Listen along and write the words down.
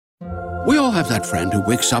We all have that friend who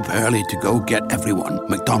wakes up early to go get everyone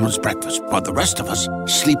McDonald's breakfast, while the rest of us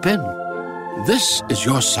sleep in. This is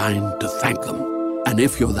your sign to thank them. And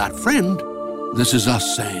if you're that friend, this is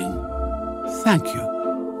us saying thank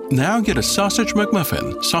you. Now get a sausage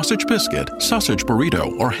McMuffin, sausage biscuit, sausage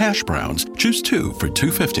burrito, or hash browns. Choose 2 for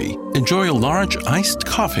 $2.50. Enjoy a large iced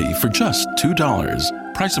coffee for just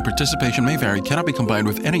 $2. Price and participation may vary. Cannot be combined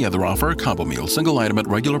with any other offer or combo meal. Single item at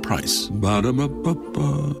regular price.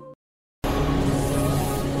 Ba-da-ba-ba-ba.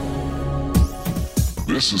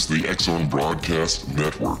 This is the X-Zone Broadcast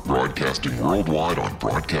Network, broadcasting worldwide on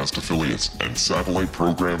broadcast affiliates and satellite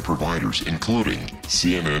program providers, including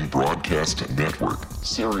CNN Broadcast Network,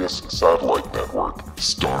 Sirius Satellite Network,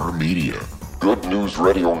 Star Media, Good News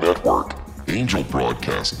Radio Network, Angel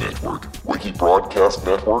Broadcast Network, Wiki Broadcast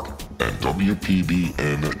Network, and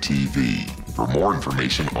WPBN TV. For more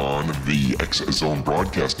information on the X-Zone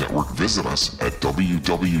Broadcast Network, visit us at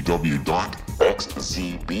www.xzbn.net.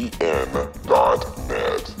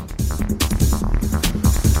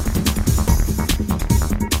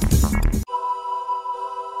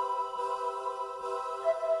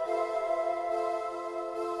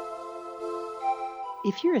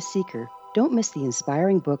 If you're a seeker, don't miss the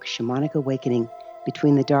inspiring book Shamanic Awakening,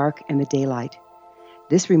 Between the Dark and the Daylight.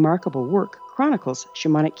 This remarkable work chronicles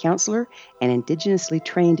shamanic counselor and indigenously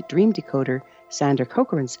trained dream decoder Sandra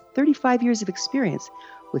Cochran's 35 years of experience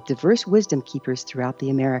with diverse wisdom keepers throughout the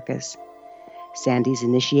Americas. Sandy's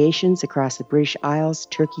initiations across the British Isles,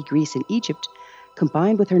 Turkey, Greece, and Egypt,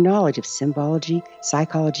 combined with her knowledge of symbology,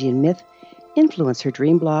 psychology, and myth, influence her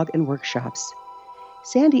dream blog and workshops.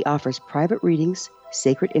 Sandy offers private readings,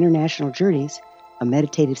 sacred international journeys, a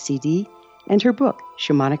meditative CD, and her book,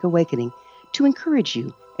 Shamanic Awakening, to encourage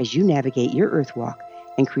you as you navigate your earth walk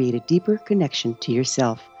and create a deeper connection to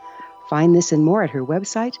yourself. Find this and more at her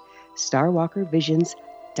website,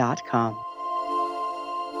 starwalkervisions.com.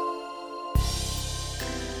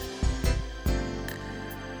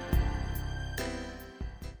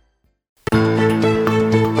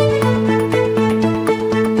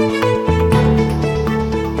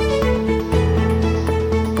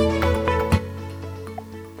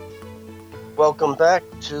 Welcome back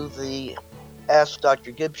to the Ask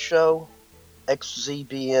Dr. Gibbs show,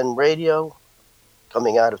 XZBN Radio,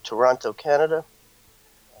 coming out of Toronto, Canada.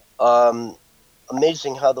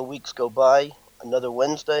 Amazing how the weeks go by. Another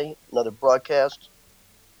Wednesday, another broadcast.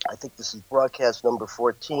 I think this is broadcast number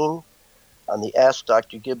 14 on the Ask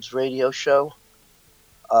Dr. Gibbs radio show.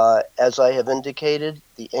 As I have indicated,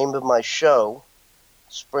 the aim of my show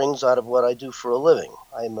springs out of what I do for a living.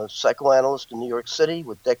 I am a psychoanalyst in New York City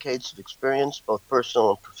with decades of experience, both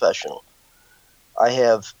personal and professional. I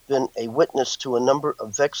have been a witness to a number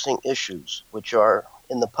of vexing issues which are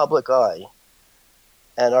in the public eye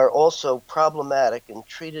and are also problematic and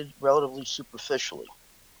treated relatively superficially.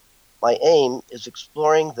 My aim is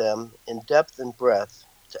exploring them in depth and breadth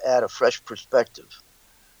to add a fresh perspective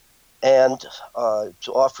and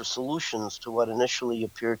to offer solutions to what initially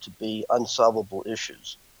appeared to be unsolvable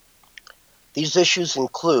issues. These issues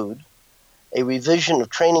include a revision of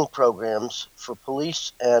training programs for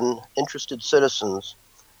police and interested citizens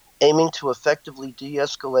aiming to effectively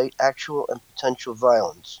de-escalate actual and potential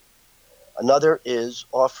violence. Another is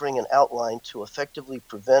offering an outline to effectively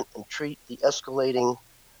prevent and treat the escalating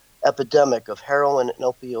epidemic of heroin and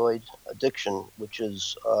opioid addiction, which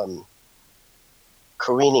is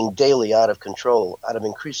careening daily out of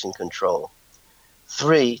increasing control.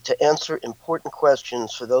 3, to answer important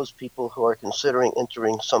questions for those people who are considering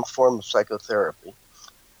entering some form of psychotherapy.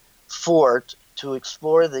 4, to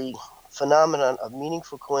explore the phenomenon of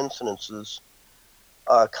meaningful coincidences,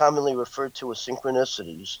 commonly referred to as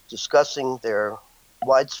synchronicities, discussing their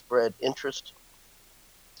widespread interest,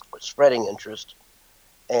 or spreading interest,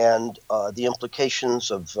 and the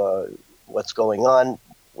implications of what's going on.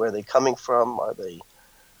 Where are they coming from? Are they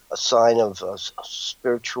a sign of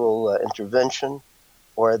spiritual intervention?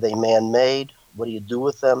 Or are they man-made? What do you do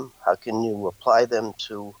with them? How can you apply them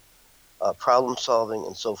to problem solving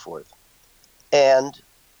and so forth? And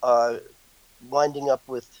winding up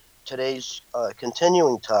with today's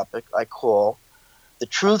continuing topic, I call the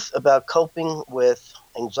truth about coping with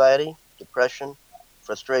anxiety, depression,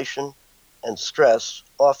 frustration, and stress,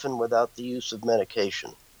 often without the use of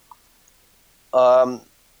medication.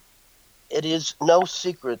 It is no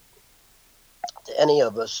secret to any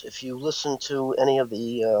of us, if you listen to any of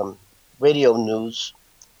the radio news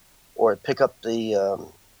or pick up the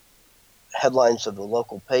headlines of the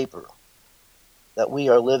local paper, that we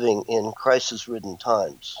are living in crisis-ridden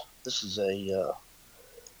times. This is a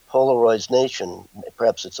polarized nation,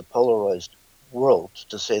 perhaps it's a polarized world,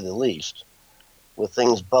 to say the least, with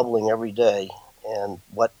things bubbling every day, and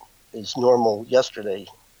what is normal yesterday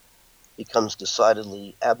becomes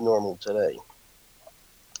decidedly abnormal today.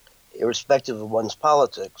 Irrespective of one's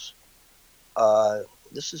politics,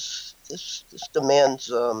 this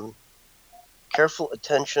demands careful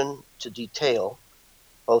attention to detail,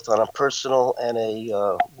 both on a personal and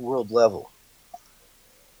a world level.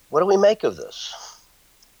 What do we make of this?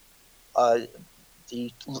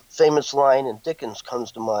 The famous line in Dickens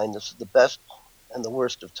comes to mind: "This is the best and the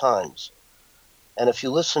worst of times." And if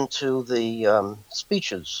you listen to the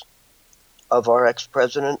speeches of our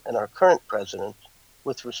ex-president and our current president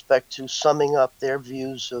with respect to summing up their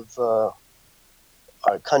views of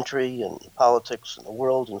our country and politics and the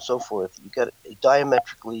world and so forth, you get a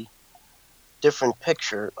diametrically different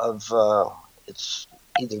picture of it's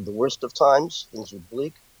either the worst of times, things are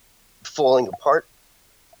bleak, falling apart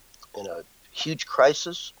in a huge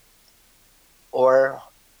crisis, or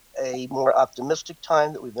a more optimistic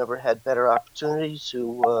time that we've never had better opportunities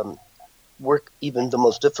to work even the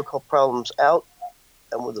most difficult problems out,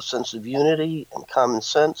 and with a sense of unity and common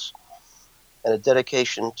sense and a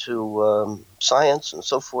dedication to science and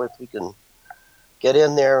so forth, we can get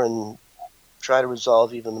in there and try to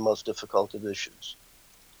resolve even the most difficult of issues.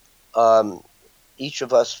 Each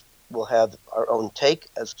of us will have our own take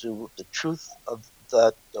as to the truth of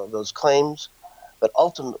those claims, but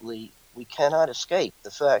ultimately we cannot escape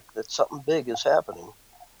the fact that something big is happening,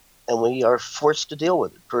 and we are forced to deal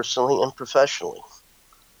with it personally and professionally.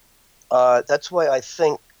 That's why I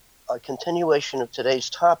think a continuation of today's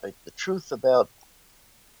topic, the truth about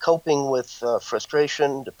coping with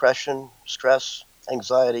frustration, depression, stress,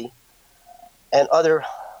 anxiety, and other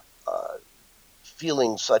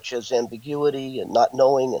feelings such as ambiguity and not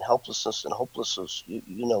knowing and helplessness and hopelessness. You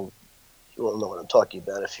all know what I'm talking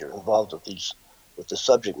about if you're involved with the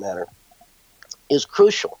subject matter, is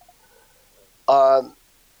crucial. I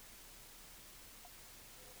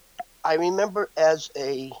remember as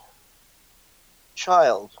a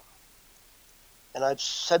child, and I've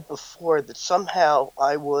said before that somehow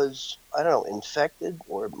I was, infected,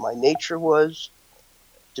 or my nature was,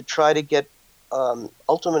 to try to get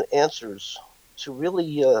ultimate answers to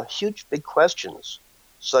really huge, big questions,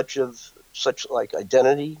 such like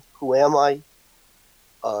identity. Who am I?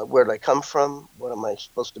 Where did I come from? What am I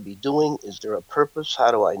supposed to be doing? Is there a purpose?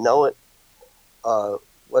 How do I know it?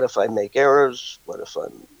 What if I make errors? What if I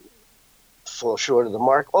fall short of the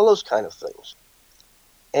mark? All those kind of things.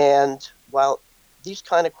 And while these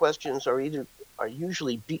kind of questions are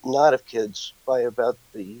usually beaten out of kids by about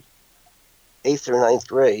the 8th or 9th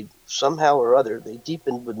grade, somehow or other they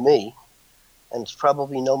deepened with me, and it's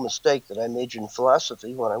probably no mistake that I majored in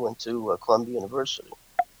philosophy when I went to Columbia University.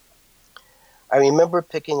 I remember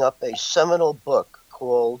picking up a seminal book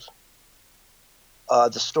called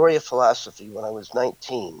The Story of Philosophy when I was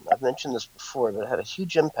 19. I've mentioned this before, but it had a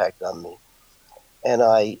huge impact on me. And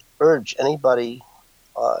I urge anybody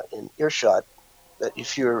in earshot that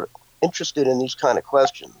if you're interested in these kind of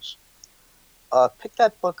questions, pick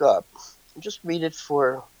that book up and just read it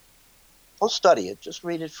don't study it, just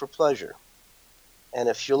read it for pleasure. And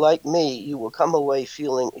if you're like me, you will come away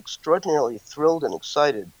feeling extraordinarily thrilled and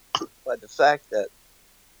excited by the fact that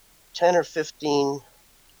 10 or 15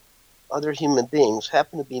 other human beings,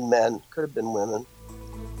 happen to be men, could have been women,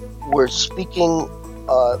 were speaking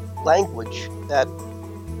language that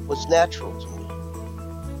was natural to me.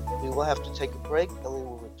 We will have to take a break, and we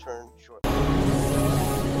will return shortly.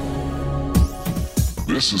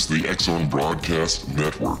 This is the X-Zone Broadcast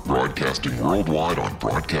Network, broadcasting worldwide on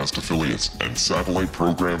broadcast affiliates and satellite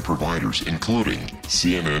program providers, including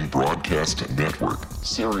CNN Broadcast Network,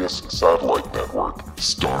 Sirius Satellite Network,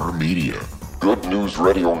 Star Media, Good News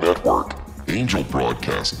Radio Network, Angel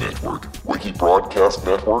Broadcast Network, Wiki Broadcast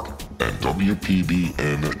Network, and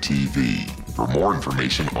WPBN TV. For more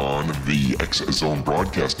information on the X-Zone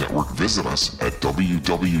Broadcast Network, visit us at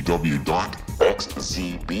www.xzbn.net.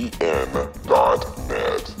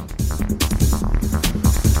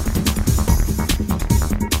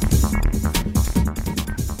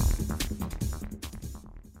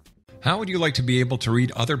 How would you like to be able to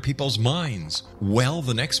read other people's minds? Well,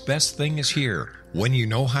 the next best thing is here. When you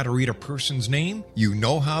know how to read a person's name, you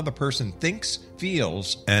know how the person thinks,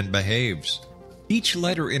 feels, and behaves. Each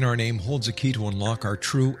letter in our name holds a key to unlock our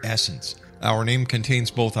true essence. Our name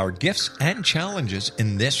contains both our gifts and challenges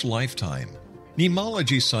in this lifetime.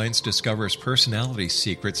 Nemology science discovers personality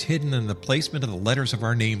secrets hidden in the placement of the letters of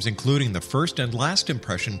our names, including the first and last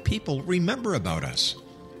impression people remember about us.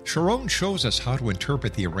 Sharon shows us how to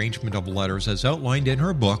interpret the arrangement of letters as outlined in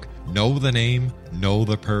her book, Know the Name, Know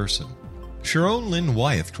the Person. Sharon Lynn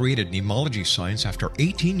Wyeth created nemology science after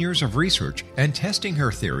 18 years of research and testing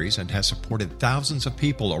her theories, and has supported thousands of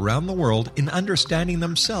people around the world in understanding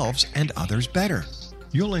themselves and others better.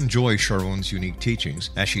 You'll enjoy Sharon's unique teachings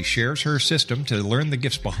as she shares her system to learn the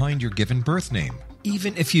gifts behind your given birth name.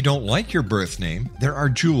 Even if you don't like your birth name, there are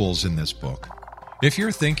jewels in this book. If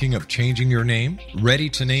you're thinking of changing your name, ready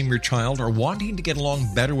to name your child, or wanting to get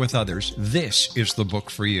along better with others, this is the book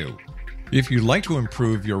for you. If you'd like to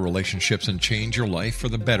improve your relationships and change your life for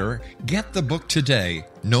the better, get the book today,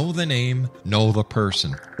 Know the Name, Know the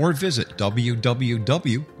Person, or visit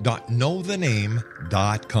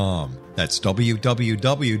www.knowthename.com. That's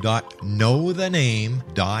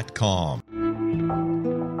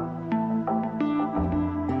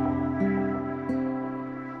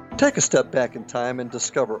www.knowthename.com. Take a step back in time and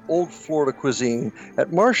discover old Florida cuisine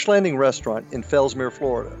at Marsh Landing Restaurant in Fellsmere,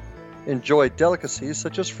 Florida. Enjoy delicacies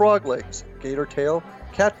such as frog legs, gator tail,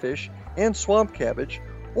 catfish, and swamp cabbage,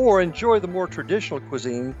 or enjoy the more traditional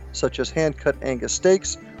cuisine such as hand-cut Angus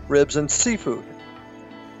steaks, ribs, and seafood.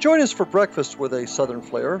 Join us for breakfast with a southern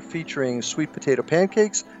flair featuring sweet potato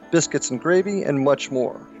pancakes, biscuits and gravy, and much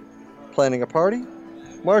more. Planning a party?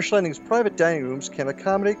 Marsh Landing's private dining rooms can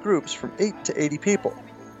accommodate groups from 8 to 80 people.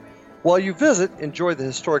 While you visit, enjoy the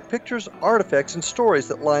historic pictures, artifacts, and stories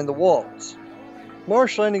that line the walls.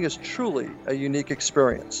 Marsh Landing is truly a unique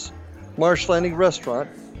experience. Marsh Landing Restaurant,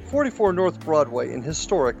 44 North Broadway in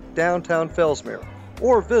historic downtown Fellsmere,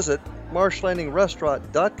 or visit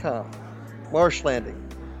marshlandingrestaurant.com. Marsh Landing,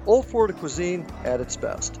 old Florida cuisine at its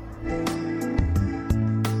best.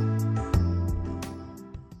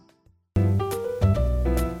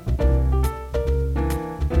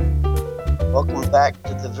 Welcome back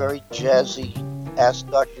to the very jazzy Ask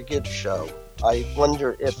Dr. Gibbs show. I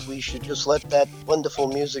wonder if we should just let that wonderful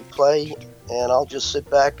music play and I'll just sit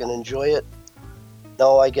back and enjoy it.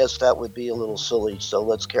 No, I guess that would be a little silly, so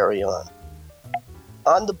let's carry on.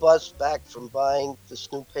 On the bus back from buying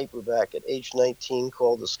this new paperback at age 19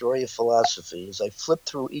 called The Story of Philosophy, as I flipped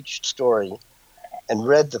through each story and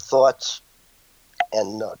read the thoughts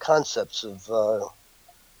and concepts of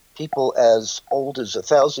people as old as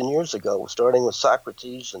 1,000 years ago, starting with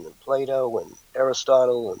Socrates and then Plato and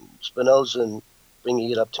Aristotle and Spinoza, and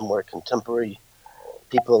bringing it up to more contemporary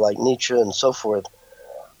people like Nietzsche and so forth,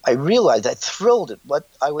 I realized, I thrilled at what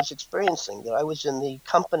I was experiencing, that I was in the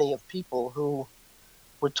company of people who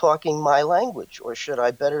were talking my language, or should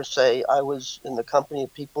I better say I was in the company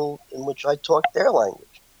of people in which I talked their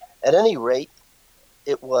language. At any rate,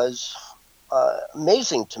 it was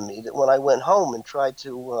amazing to me that when I went home and tried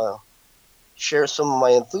to share some of my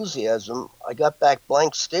enthusiasm, I got back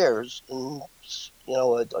blank stares and,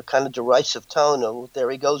 a kind of derisive tone of,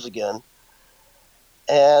 there he goes again.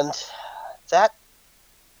 And that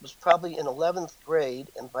was probably in 11th grade,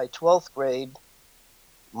 and by 12th grade,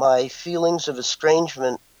 my feelings of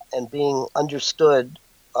estrangement and being understood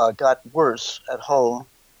got worse at home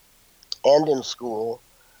and in school.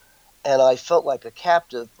 And I felt like a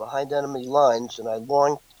captive behind enemy lines, and I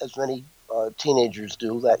longed, as many teenagers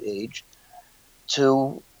do that age,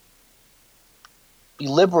 to be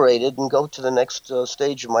liberated and go to the next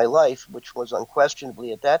stage of my life, which was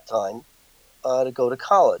unquestionably at that time to go to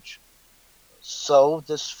college. So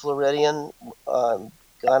this Floridian got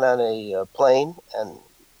on a plane and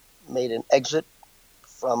made an exit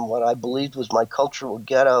from what I believed was my cultural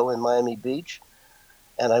ghetto in Miami Beach,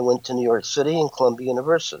 and I went to New York City and Columbia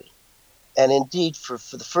University. And indeed, for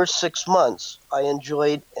the first 6 months, I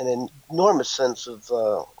enjoyed an enormous sense of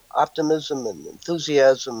optimism and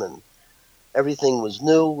enthusiasm, and everything was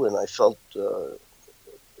new, and I felt,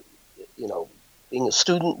 being a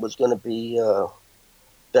student was going to be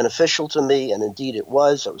beneficial to me, and indeed it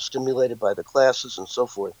was. I was stimulated by the classes and so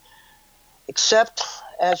forth. Except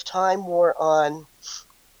as time wore on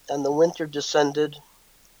and the winter descended,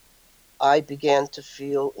 I began to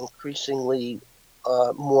feel increasingly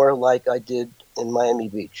more like I did in Miami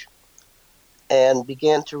Beach, and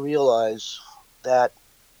began to realize that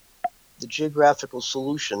the geographical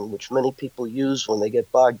solution, which many people use when they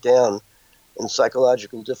get bogged down in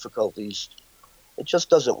psychological difficulties, it just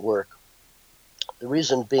doesn't work. The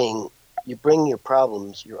reason being, you bring your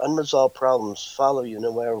problems, your unresolved problems follow you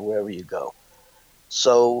no matter wherever you go.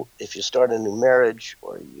 So if you start a new marriage,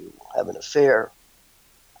 or you have an affair,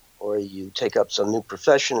 or you take up some new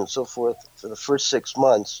profession and so forth, for the first 6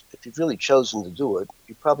 months, if you've really chosen to do it,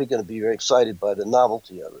 you're probably going to be very excited by the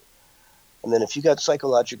novelty of it. And then if you got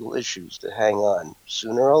psychological issues that hang on,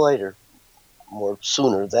 sooner or later, more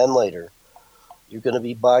sooner than later, you're going to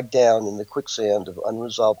be bogged down in the quicksand of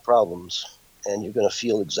unresolved problems, and you're going to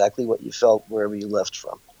feel exactly what you felt wherever you left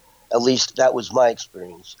from. At least that was my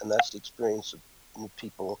experience, and that's the experience of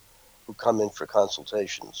people who come in for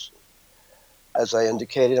consultations. As I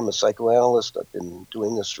indicated, I'm a psychoanalyst. I've been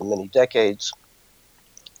doing this for many decades,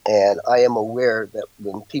 and I am aware that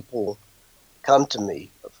when people come to me,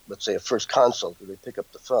 let's say a first consult, where they pick up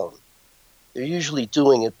the phone, they're usually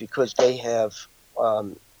doing it because they have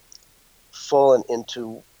fallen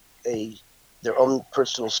into their own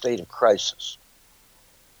personal state of crisis.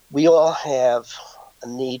 We all have a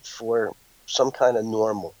need for some kind of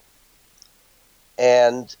normal.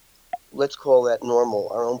 And let's call that normal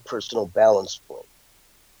our own personal balance point.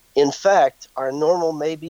 In fact, our normal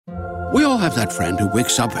may be... We all have that friend who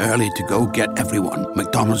wakes up early to go get everyone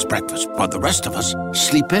McDonald's breakfast, while the rest of us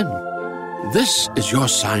sleep in. This is your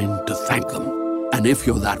sign to thank them. And if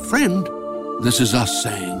you're that friend, this is us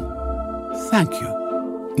saying thank you.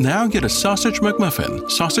 Now get a sausage McMuffin,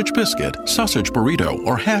 sausage biscuit, sausage burrito,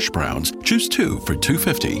 or hash browns. Choose 2 for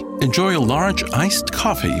 $2.50. Enjoy a large iced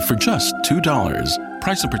coffee for just $2.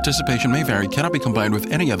 Price and participation may vary. Cannot be combined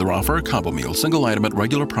with any other offer or combo meal. Single item at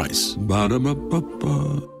regular price.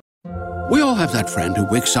 Ba-da-ba-ba-ba. We all have that friend who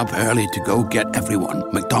wakes up early to go get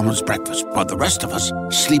everyone McDonald's breakfast, while the rest of us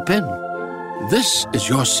sleep in. This is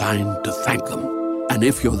your sign to thank them. And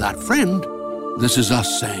if you're that friend, this is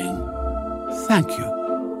us saying thank you.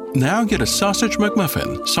 Now get a sausage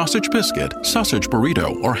McMuffin, sausage biscuit, sausage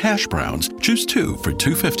burrito, or hash browns. Choose 2 for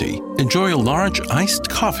 $2.50. Enjoy a large iced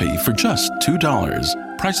coffee for just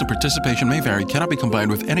 $2. Price and participation may vary. Cannot be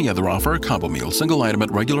combined with any other offer or combo meal. Single item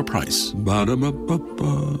at regular price.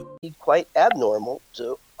 Ba-da-ba-ba-ba. Quite abnormal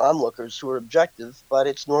to onlookers who are objective, but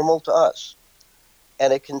it's normal to us.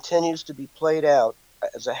 And it continues to be played out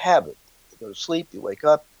as a habit. You go to sleep, you wake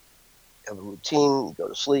up, have a routine, you go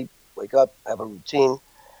to sleep, wake up, have a routine.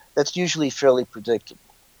 That's usually fairly predictable.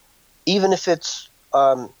 Even if it's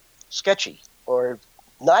sketchy or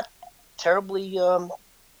not terribly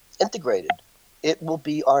integrated, it will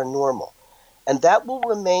be our normal. And that will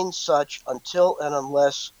remain such until and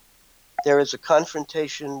unless there is a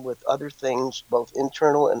confrontation with other things, both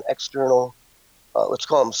internal and external, let's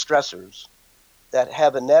call them stressors, that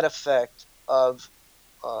have a net effect of,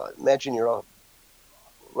 imagine you're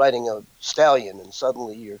riding a stallion and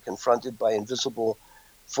suddenly you're confronted by invisible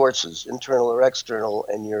forces, internal or external,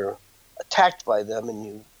 and you're attacked by them and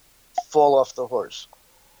you fall off the horse.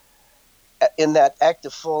 In that act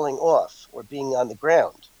of falling off or being on the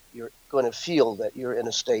ground, you're going to feel that you're in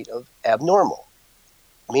a state of abnormal,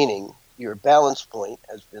 meaning your balance point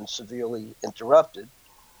has been severely interrupted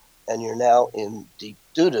and you're now in deep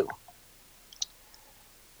doo-doo.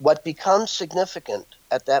 What becomes significant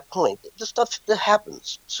at that point, the stuff that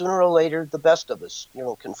happens, sooner or later, the best of us,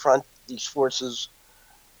 confront these forces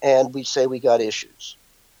and we say we got issues.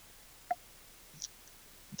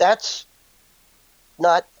 That's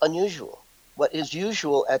not unusual. What is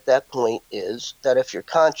usual at that point is that if you're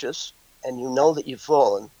conscious and you know that you've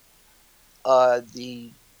fallen, the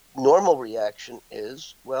normal reaction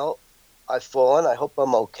is, well, I've fallen, I hope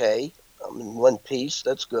I'm okay, I'm in one piece,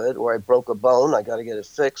 that's good, or I broke a bone, I got to get it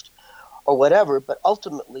fixed, or whatever, but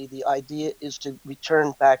ultimately the idea is to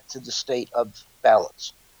return back to the state of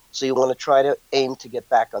balance. So you want to try to aim to get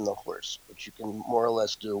back on the horse, which you can more or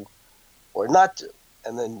less do or not do.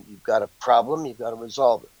 And then you've got a problem, you've got to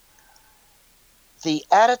resolve it. The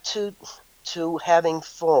attitude to having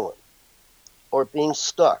fallen or being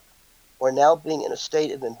stuck or now being in a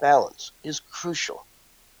state of imbalance is crucial.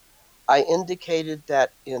 I indicated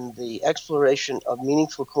that in the exploration of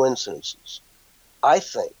meaningful coincidences, I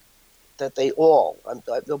think that they all,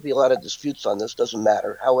 there'll be a lot of disputes on this, doesn't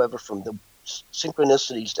matter. However, from the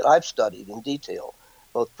synchronicities that I've studied in detail,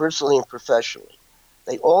 both personally and professionally,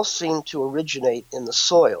 they all seem to originate in the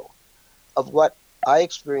soil of what I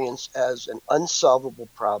experience as an unsolvable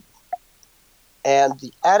problem. And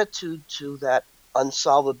the attitude to that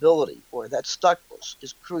unsolvability or that stuckness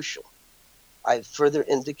is crucial. I further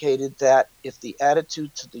indicated that if the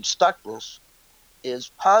attitude to the stuckness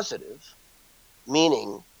is positive,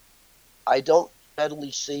 meaning I don't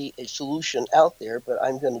readily see a solution out there, but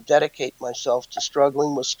I'm going to dedicate myself to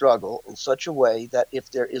struggling with struggle in such a way that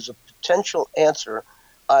if there is a potential answer,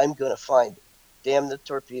 I'm going to find it. Damn the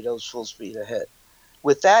torpedoes, full speed ahead.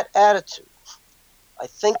 With that attitude, I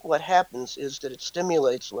think what happens is that it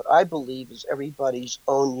stimulates what I believe is everybody's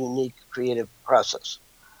own unique creative process.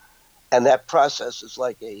 And that process is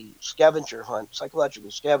like a scavenger hunt,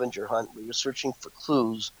 psychological scavenger hunt, where you're searching for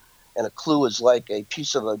clues, and a clue is like a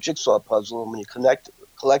piece of a jigsaw puzzle, and when you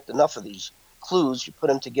collect enough of these clues, you put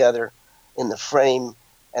them together in the frame,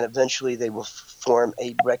 and eventually they will form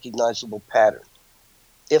a recognizable pattern.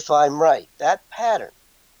 If I'm right, that pattern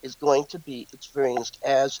is going to be experienced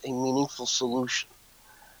as a meaningful solution.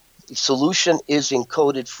 The solution is in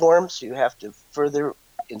coded form, so you have to further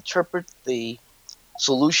interpret the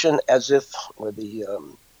solution as if, or the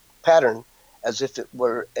pattern, as if it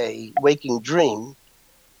were a waking dream.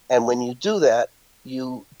 And when you do that,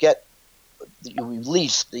 you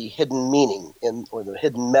release the hidden meaning or the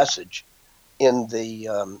hidden message in the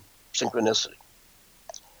synchronicity.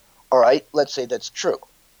 All right, let's say that's true.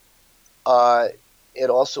 It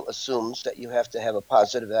also assumes that you have to have a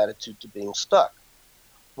positive attitude to being stuck.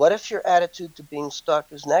 What if your attitude to being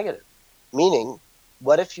stuck is negative? Meaning,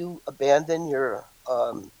 what if you abandon your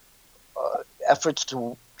efforts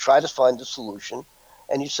to try to find a solution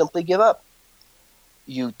and you simply give up?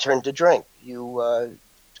 You turn to drink. You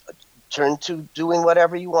turn to doing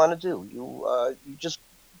whatever you want to do. You just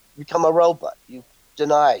become a robot. You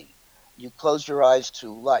deny. You close your eyes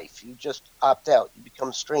to life. You just opt out. You become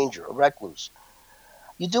a stranger, a recluse.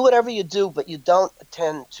 You do whatever you do, but you don't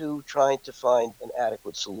attend to trying to find an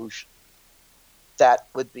adequate solution. That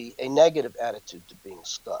would be a negative attitude to being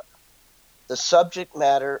stuck. The subject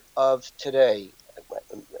matter of today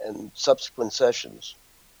and subsequent sessions,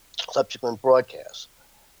 subsequent broadcasts,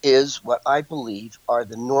 is what I believe are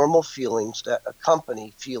the normal feelings that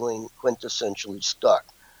accompany feeling quintessentially stuck.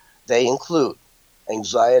 They include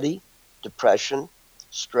anxiety, depression,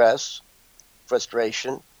 stress,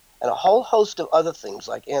 frustration, and a whole host of other things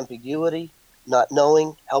like ambiguity, not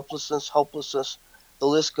knowing, helplessness, hopelessness. The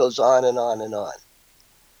list goes on and on and on.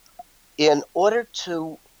 In order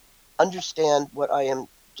to understand what I am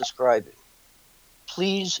describing,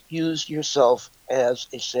 please use yourself as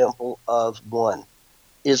a sample of one.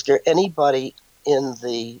 Is there anybody in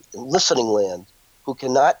the listening land who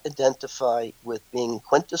cannot identify with being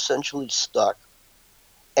quintessentially stuck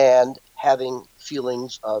and having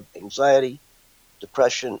feelings of anxiety,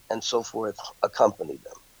 depression, and so forth accompany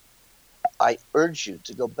them? I urge you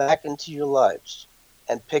to go back into your lives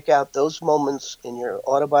and pick out those moments in your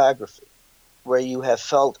autobiography where you have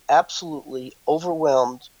felt absolutely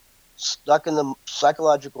overwhelmed, stuck in the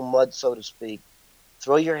psychological mud, so to speak.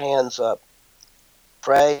 Throw your hands up,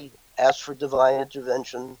 pray, ask for divine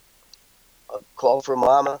intervention, call for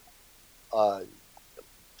mama,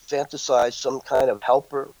 fantasize some kind of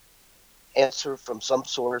helper, answer from some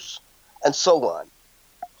source, and so on.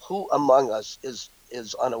 Who among us is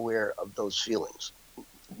unaware of those feelings?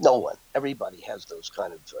 No one. Everybody has those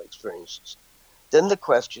kind of experiences. Then the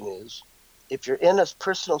question is, if you're in a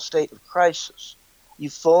personal state of crisis,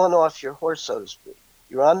 you've fallen off your horse, so to speak.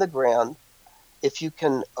 You're on the ground. If you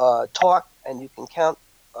can talk and you can count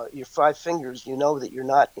your 5 fingers, you know that you're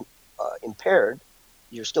not impaired.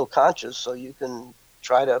 You're still conscious, so you can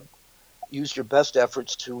try to use your best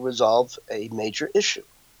efforts to resolve a major issue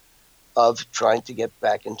of trying to get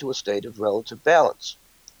back into a state of relative balance.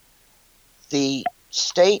 The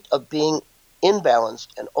state of being imbalanced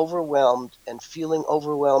and overwhelmed and feeling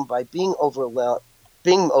overwhelmed by being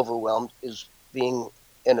overwhelmed is being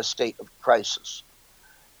in a state of crisis.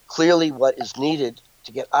 Clearly, what is needed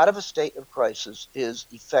to get out of a state of crisis is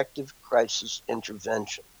effective crisis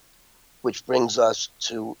intervention, which brings us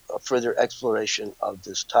to a further exploration of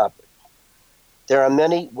this topic. There are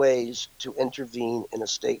many ways to intervene in a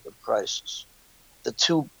state of crisis. The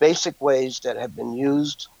 2 basic ways that have been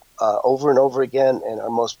used over and over again and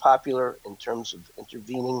are most popular in terms of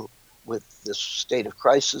intervening with this state of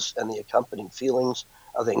crisis and the accompanying feelings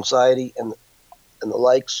of anxiety and the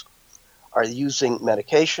likes are using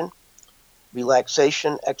medication,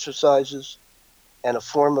 relaxation exercises, and a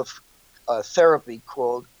form of therapy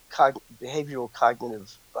called cognitive behavioral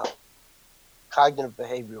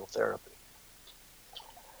therapy.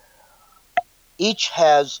 Each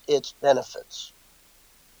has its benefits.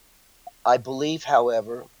 I believe,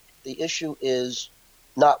 however, the issue is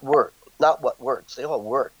not what works. They all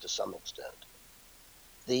work to some extent.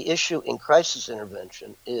 The issue in crisis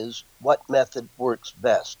intervention is what method works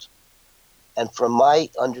best. And from my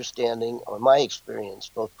understanding or my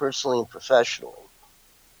experience, both personally and professionally,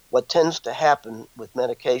 what tends to happen with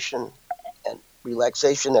medication and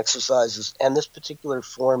relaxation exercises and this particular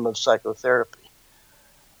form of psychotherapy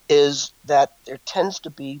is that there tends to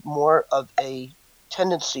be more of a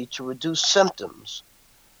tendency to reduce symptoms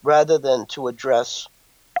rather than to address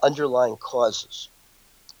underlying causes.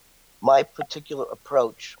 My particular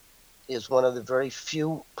approach is one of the very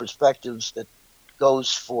few perspectives that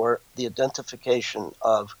goes for the identification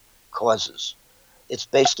of causes. It's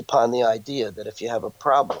based upon the idea that if you have a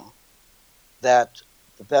problem, that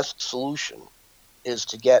the best solution is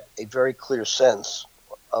to get a very clear sense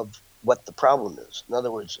of what the problem is. In other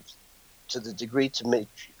words, to the degree to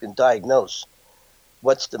which you can diagnose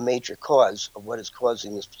what's the major cause of what is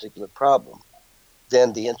causing this particular problem,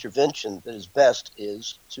 then the intervention that is best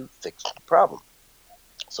is to fix the problem.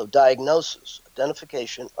 So diagnosis,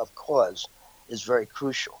 identification of cause is very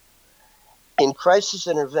crucial. In crisis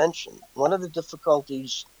intervention, one of the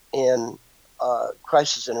difficulties in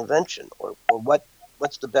crisis intervention, or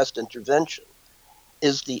what's the best intervention,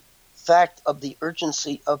 is the fact of the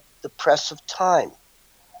urgency of the press of time.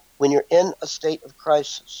 When you're in a state of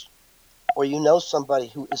crisis, or you know somebody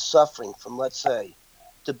who is suffering from, let's say,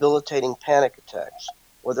 debilitating panic attacks,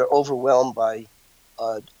 or they're overwhelmed by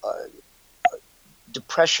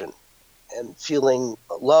depression and feeling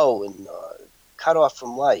low and cut off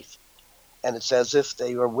from life, and it's as if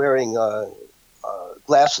they are wearing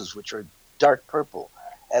glasses which are dark purple,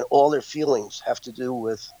 and all their feelings have to do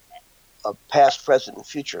with past, present, and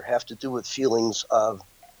future, have to do with feelings of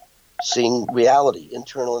seeing reality,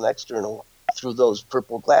 internal and external, through those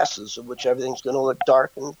purple glasses, of which everything's going to look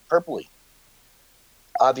dark and purpley.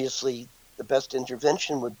 Obviously, the best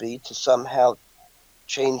intervention would be to somehow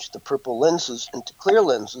change the purple lenses into clear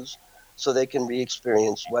lenses so they can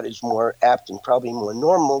re-experience what is more apt and probably more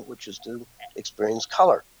normal, which is to experience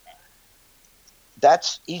color.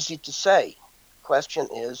 That's easy to say. Question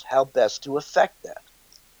is how best to affect that.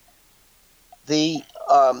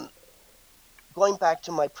 Going back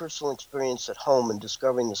to my personal experience at home and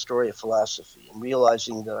discovering the story of philosophy and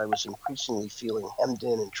realizing that I was increasingly feeling hemmed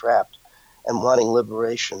in and trapped and wanting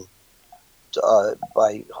liberation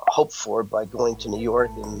by going to New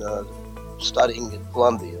York and studying at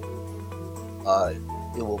Columbia.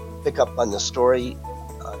 We will pick up on the story in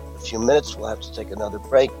a few minutes. We'll have to take another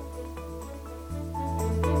break.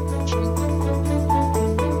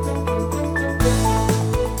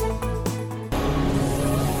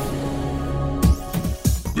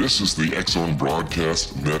 This is the X-Zone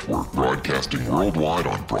Broadcast Network, broadcasting worldwide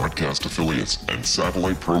on broadcast affiliates and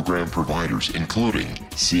satellite program providers, including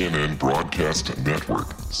CNN Broadcast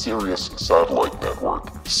Network, Sirius Satellite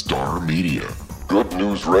Network, Star Media, Good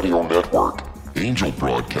News Radio Network, Angel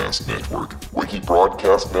Broadcast Network, Wiki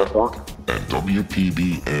Broadcast Network, and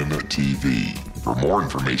WPBN TV. For more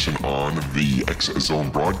information on the X-Zone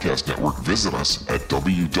Broadcast Network, visit us at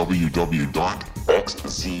www.xzbn.net.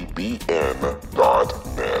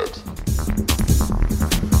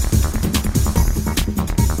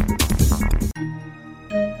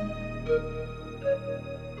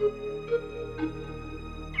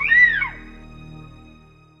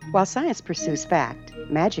 While science pursues fact,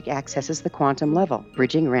 magic accesses the quantum level,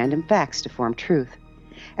 bridging random facts to form truth.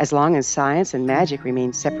 As long as science and magic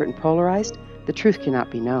remain separate and polarized, the truth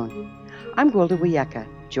cannot be known. I'm Gwilda Wiyaka.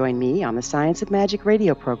 Join me on the Science of Magic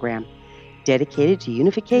radio program, dedicated to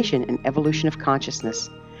unification and evolution of consciousness.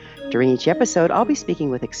 During each episode, I'll be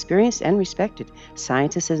speaking with experienced and respected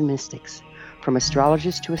scientists and mystics. From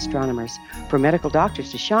astrologers to astronomers, from medical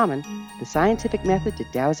doctors to shaman, the scientific method to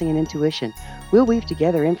dowsing and intuition, we'll weave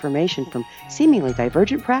together information from seemingly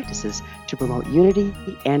divergent practices to promote unity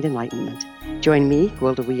and enlightenment. Join me,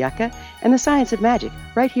 Gwilda Wiyaka, and the Science of Magic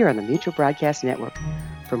right here on the Mutual Broadcast Network.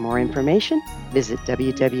 For more information, visit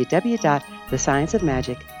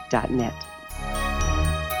www.thescienceofmagic.net.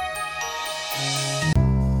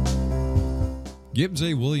 Gibbs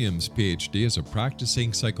A. Williams, Ph.D., is a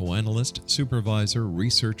practicing psychoanalyst, supervisor,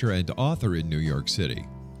 researcher, and author in New York City.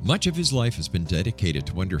 Much of his life has been dedicated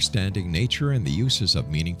to understanding nature and the uses of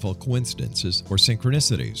meaningful coincidences or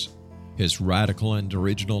synchronicities. His radical and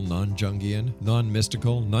original non-Jungian,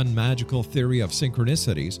 non-mystical, non-magical theory of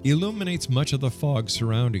synchronicities illuminates much of the fog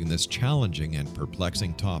surrounding this challenging and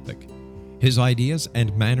perplexing topic. His ideas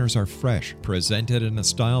and manners are fresh, presented in a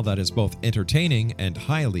style that is both entertaining and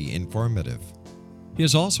highly informative. He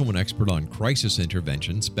is also an expert on crisis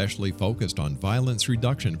intervention, specially focused on violence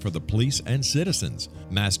reduction for the police and citizens,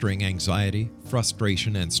 mastering anxiety,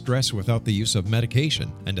 frustration, and stress without the use of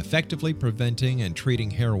medication, and effectively preventing and treating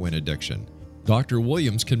heroin addiction. Dr.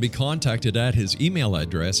 Williams can be contacted at his email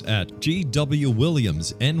address at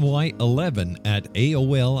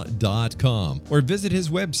gwwilliamsny11@aol.com or visit his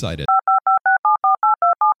website at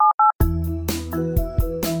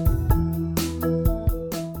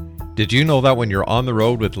Did you know that when you're on the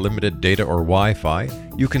road with limited data or Wi-Fi,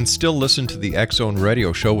 you can still listen to the X-Zone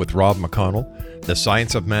Radio Show with Rob McConnell, The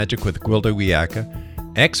Science of Magic with Gwilda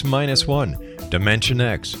Wiyaka, X-1, Dimension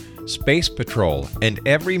X, Space Patrol, and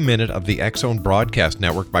every minute of the X-Zone Broadcast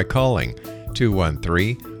Network by calling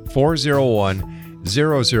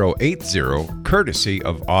 213-401-0080, courtesy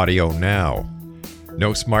of Audio Now.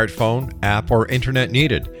 No smartphone, app, or internet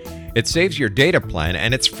needed. It saves your data plan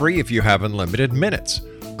and it's free if you have unlimited minutes.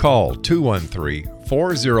 Call 213-401-0080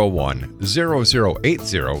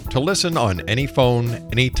 213-401-0080 to listen on any phone,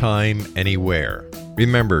 anytime, anywhere.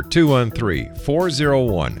 Remember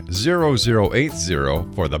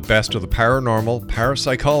 213-401-0080 for the best of the paranormal,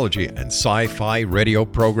 parapsychology, and sci-fi radio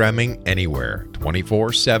programming anywhere,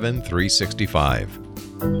 24/7, 365.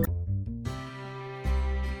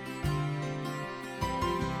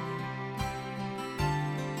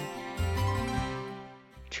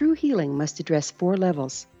 True healing must address 4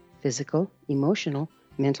 levels: physical, emotional,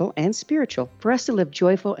 mental, and spiritual, for us to live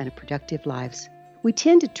joyful and productive lives. We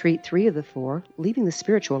tend to treat 3 of the 4, leaving the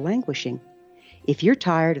spiritual languishing. If you're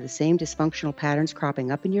tired of the same dysfunctional patterns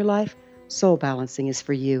cropping up in your life, Soul Balancing is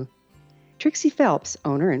for you. Trixie Phelps,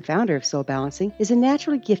 owner and founder of Soul Balancing, is a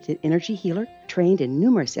naturally gifted energy healer trained in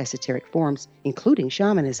numerous esoteric forms, including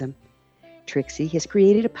shamanism. Trixie has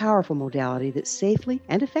created a powerful modality that safely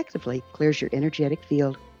and effectively clears your energetic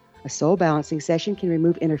field. A Soul Balancing session can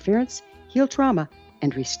remove interference, heal trauma,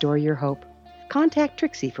 and restore your hope. Contact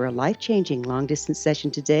Trixie for a life-changing long-distance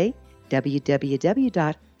session today,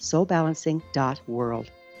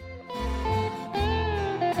 www.soulbalancing.world.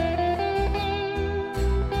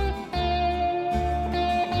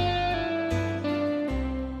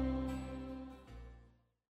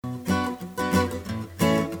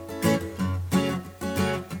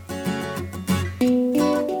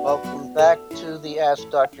 Welcome back to the Ask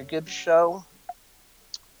Dr. Gibbs show.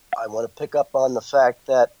 I want to pick up on the fact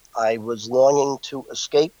that I was longing to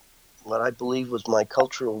escape what I believe was my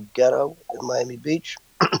cultural ghetto in Miami Beach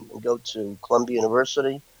and go to Columbia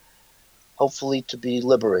University, hopefully to be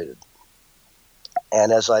liberated.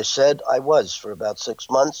 And as I said, I was for about 6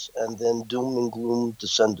 months, and then doom and gloom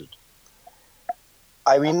descended.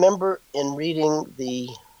 I remember in reading the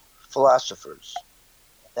philosophers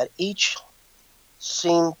that each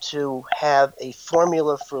seemed to have a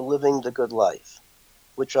formula for living the good life,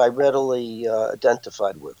 which I readily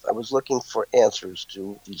identified with. I was looking for answers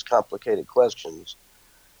to these complicated questions,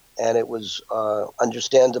 and it was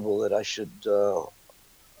understandable that I should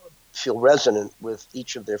feel resonant with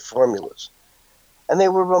each of their formulas. And they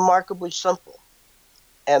were remarkably simple,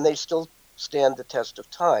 and they still stand the test of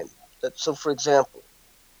time. So, for example,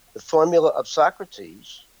 the formula of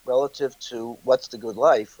Socrates relative to what's the good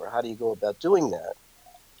life, or how do you go about doing that,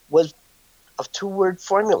 was a 2-word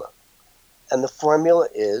formula. And the formula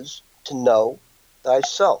is to know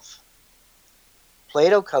thyself.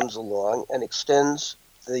 Plato comes along and extends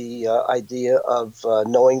the idea of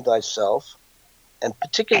knowing thyself and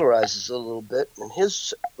particularizes it a little bit in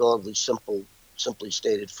his relatively simply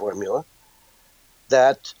stated formula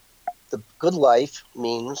that the good life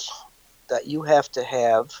means that you have to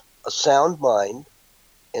have a sound mind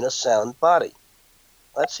in a sound body.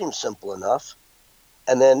 That seems simple enough.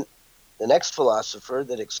 And then the next philosopher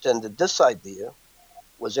that extended this idea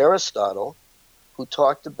was Aristotle, who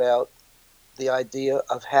talked about the idea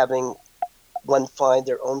of having one find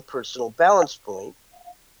their own personal balance point,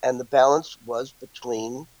 and the balance was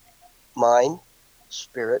between mind,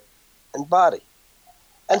 spirit, and body,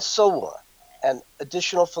 and so on. And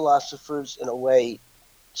additional philosophers, in a way,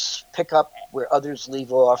 pick up where others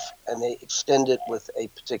leave off, and they extend it with a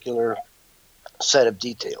particular set of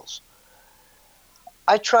details.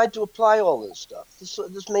 I tried to apply all this stuff.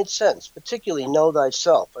 This made sense, particularly know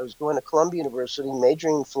thyself. I was going to Columbia University,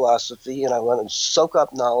 majoring in philosophy, and I wanted to soak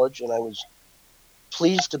up knowledge, and I was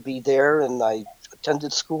pleased to be there, and I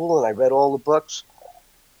attended school, and I read all the books.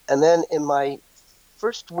 And then in my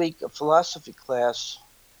first week of philosophy class,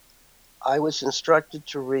 I was instructed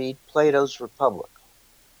to read Plato's Republic.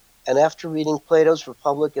 And after reading Plato's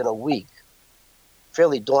Republic in a week,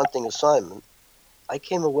 fairly daunting assignment, I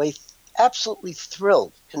came away absolutely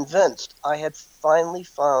thrilled, convinced I had finally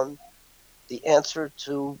found the answer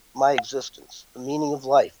to my existence, the meaning of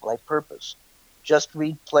life, my purpose. Just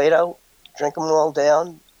read Plato, drink them all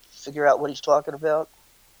down, figure out what he's talking about,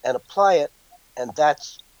 and apply it, and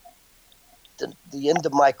that's the end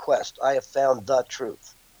of my quest. I have found the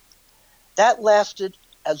truth. That lasted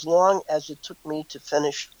as long as it took me to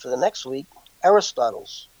finish, for the next week,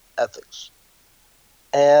 Aristotle's Ethics.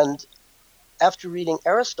 And after reading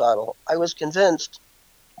Aristotle, I was convinced,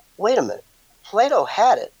 wait a minute, Plato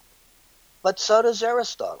had it, but so does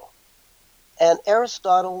Aristotle. And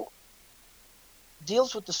Aristotle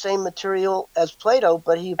deals with the same material as Plato,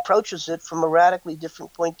 but he approaches it from a radically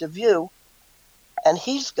different point of view, and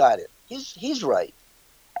he's got it. He's right.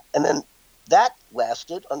 And then that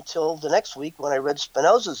lasted until the next week when I read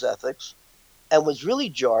Spinoza's Ethics and was really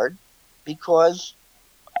jarred because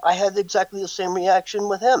I had exactly the same reaction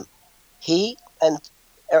with him. He and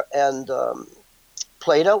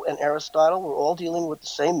Plato and Aristotle were all dealing with the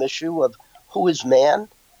same issue of who is man,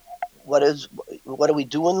 what do we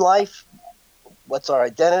do in life? What's our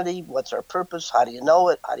identity? What's our purpose? How do you know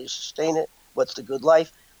it? How do you sustain it? What's the good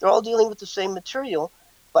life? They're all dealing with the same material,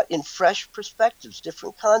 but in fresh perspectives,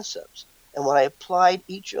 different concepts. And when I applied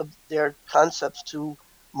each of their concepts to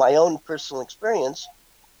my own personal experience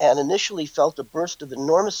and initially felt a burst of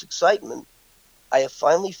enormous excitement, I have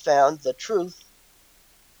finally found the truth,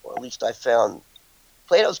 or at least I found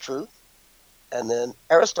Plato's truth, and then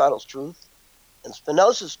Aristotle's truth, and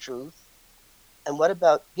Spinoza's truth, and what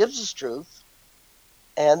about Gibbs's truth?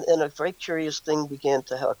 And then a very curious thing began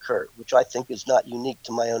to occur, which I think is not unique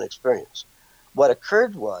to my own experience. What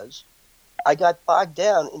occurred was I got bogged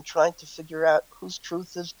down in trying to figure out whose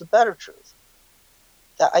truth is the better truth.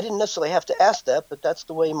 I didn't necessarily have to ask that, but that's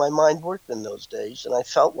the way my mind worked in those days. And I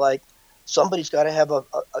felt like somebody's got to have a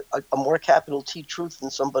more capital T truth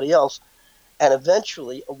than somebody else. And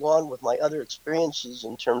eventually, along with my other experiences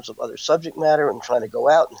in terms of other subject matter and trying to go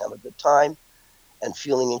out and have a good time and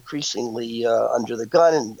feeling increasingly under the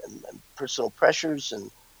gun and personal pressures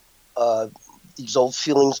and these old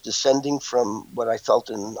feelings descending from what I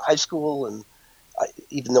felt in high school. And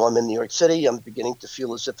even though I'm in New York City, I'm beginning to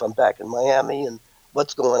feel as if I'm back in Miami and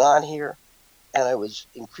what's going on here. And I was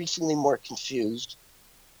increasingly more confused.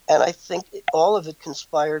 And I think all of it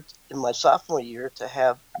conspired in my sophomore year to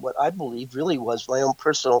have what I believe really was my own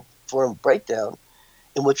personal form of breakdown,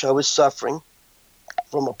 in which I was suffering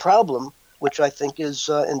from a problem which I think is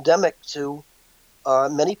endemic to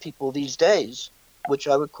many people these days, which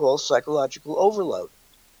I would call psychological overload.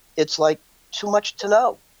 It's like too much to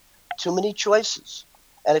know, too many choices.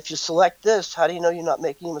 And if you select this, how do you know you're not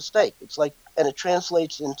making a mistake? It's like, and it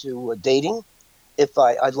translates into dating. If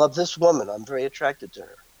I love this woman, I'm very attracted to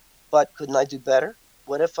her. But couldn't I do better?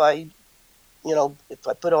 What if if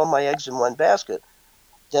I put all my eggs in one basket,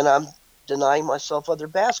 then I'm denying myself other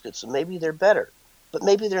baskets, and maybe they're better, but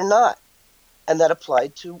maybe they're not. And that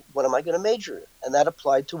applied to what am I going to major in? And that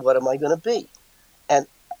applied to what am I going to be? And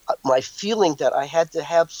my feeling that I had to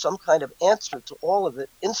have some kind of answer to all of it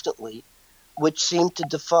instantly, which seemed to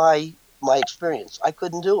defy my experience. I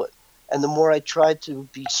couldn't do it. And the more I tried to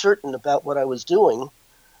be certain about what I was doing,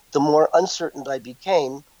 the more uncertain I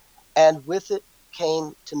became. And with it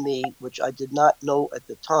came to me, which I did not know at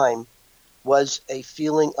the time, was a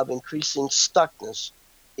feeling of increasing stuckness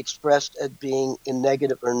expressed as being in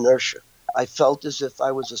negative inertia. I felt as if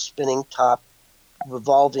I was a spinning top,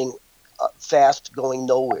 revolving fast, going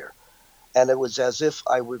nowhere. And it was as if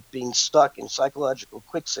I were being stuck in psychological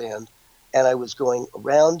quicksand, and I was going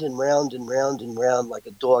round and round and round and round like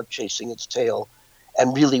a dog chasing its tail.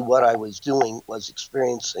 And really what I was doing was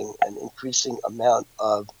experiencing an increasing amount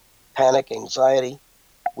of panic, anxiety,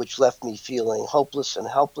 which left me feeling hopeless and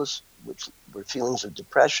helpless, which were feelings of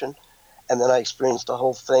depression. And then I experienced the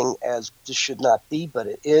whole thing as this should not be, but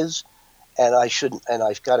it is. And I shouldn't, and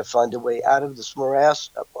I've got to find a way out of this morass,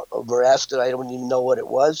 a morass that I don't even know what it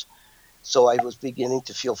was. So I was beginning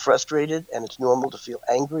to feel frustrated, and it's normal to feel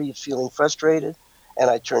angry, feeling frustrated. And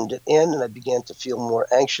I turned it in, and I began to feel more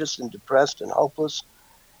anxious and depressed and hopeless.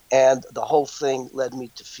 And the whole thing led me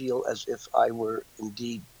to feel as if I were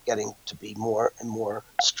indeed getting to be more and more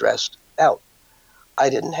stressed out. I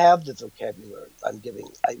didn't have the vocabulary I'm giving.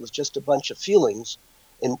 It was just a bunch of feelings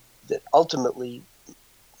that ultimately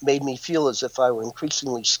made me feel as if I were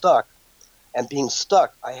increasingly stuck. And being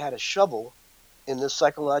stuck, I had a shovel in this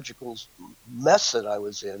psychological mess that I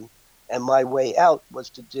was in, and my way out was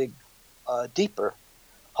to dig deeper,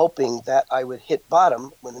 hoping that I would hit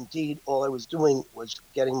bottom, when indeed all I was doing was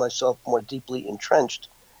getting myself more deeply entrenched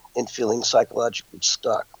in feeling psychologically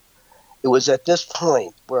stuck. It was at this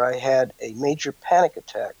point where I had a major panic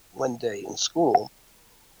attack one day in school,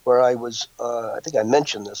 where I was, I think I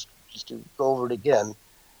mentioned this, just to go over it again,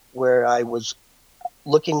 where I was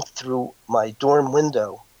looking through my dorm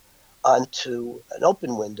window onto an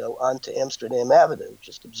open window onto Amsterdam Avenue,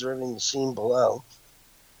 just observing the scene below,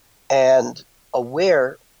 and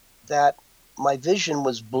aware that my vision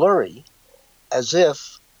was blurry, as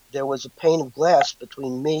if there was a pane of glass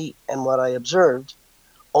between me and what I observed,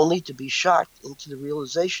 only to be shocked into the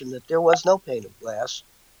realization that there was no pane of glass.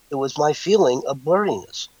 It was my feeling of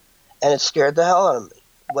blurriness, and it scared the hell out of me.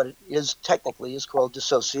 What it is technically is called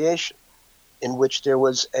dissociation, in which there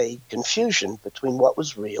was a confusion between what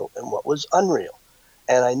was real and what was unreal.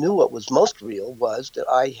 And I knew what was most real was that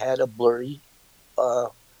I had a blurry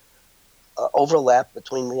overlap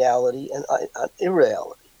between reality and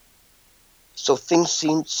irreality. So things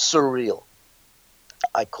seemed surreal.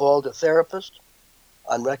 I called a therapist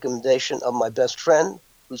on recommendation of my best friend,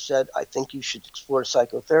 who said, I think you should explore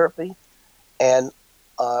psychotherapy. And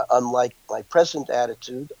unlike my present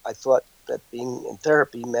attitude, I thought that being in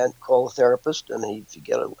therapy meant call a therapist, and if you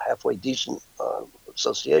get a halfway decent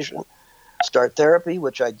association, start therapy,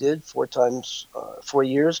 which I did 4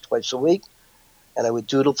 years, twice a week. And I would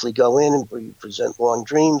dutifully go in and present long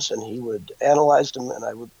dreams, and he would analyze them, and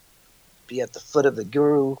I would be at the foot of the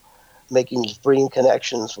guru, making these brilliant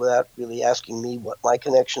connections without really asking me what my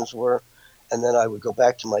connections were. And then I would go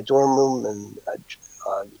back to my dorm room and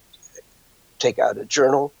take out a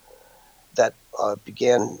journal that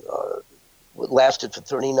lasted for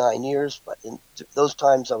 39 years. But in those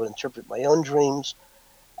times, I would interpret my own dreams,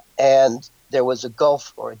 and there was a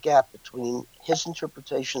gulf or a gap between his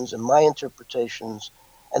interpretations and my interpretations,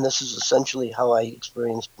 and this is essentially how I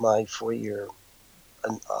experienced my 4-year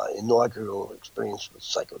inaugural experience with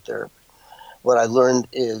psychotherapy. What I learned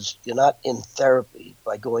is you're not in therapy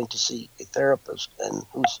by going to see a therapist and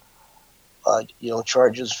who's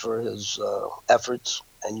charges for his efforts,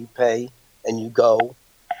 and you pay and you go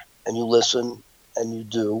and you listen and you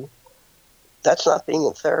do. That's not being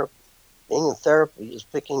in therapy. Being in therapy is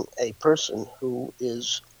picking a person who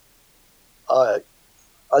is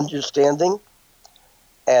understanding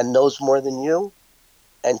and knows more than you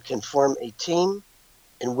and can form a team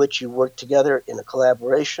in which you work together in a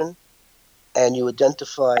collaboration, and you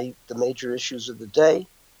identify the major issues of the day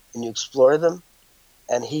and you explore them,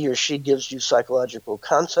 and he or she gives you psychological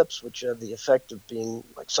concepts which have the effect of being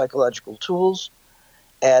like psychological tools.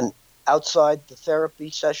 And outside the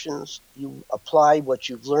therapy sessions, you apply what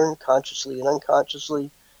you've learned consciously and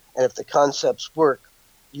unconsciously, and if the concepts work,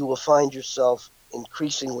 you will find yourself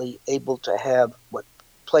increasingly able to have what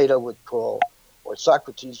Plato would call, or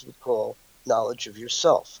Socrates would call, knowledge of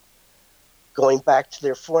yourself. Going back to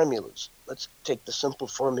their formulas, let's take the simple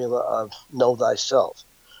formula of know thyself.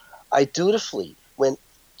 I dutifully went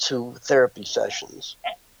to therapy sessions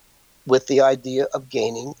with the idea of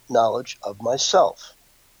gaining knowledge of myself.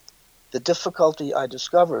 The difficulty I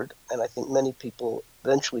discovered, and I think many people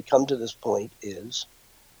eventually come to this point, is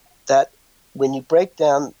that when you break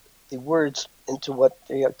down the words into what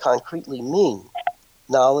they concretely mean,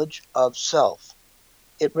 knowledge of self,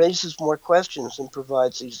 it raises more questions than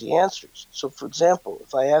provides easy answers. So, for example,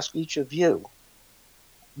 if I ask each of you,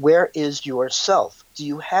 where is your self? Do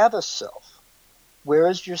you have a self? Where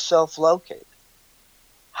is your self located?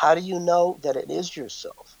 How do you know that it is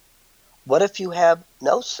yourself? What if you have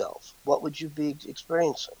no self? What would you be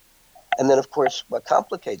experiencing? And then, of course, what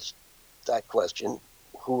complicates that question,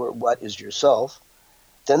 who or what is yourself?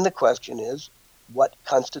 Then the question is, what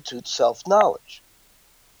constitutes self-knowledge?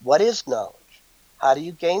 What is knowledge? How do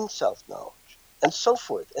you gain self-knowledge? And so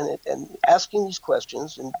forth. And asking these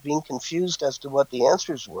questions and being confused as to what the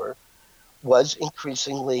answers were was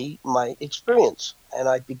increasingly my experience. And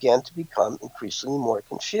I began to become increasingly more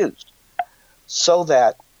confused. So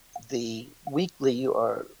that the weekly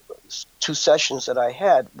or 2 sessions that I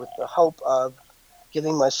had with the hope of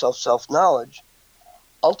giving myself self-knowledge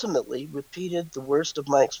ultimately repeated the worst of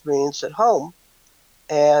my experience at home.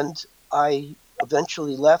 And I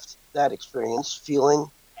eventually left that experience feeling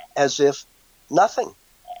as if nothing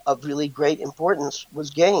of really great importance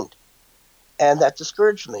was gained. And that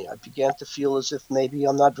discouraged me. I began to feel as if maybe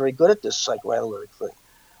I'm not very good at this psychoanalytic thing,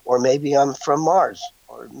 or maybe I'm from Mars,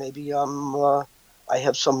 or maybe I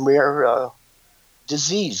have some rare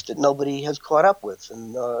disease that nobody has caught up with,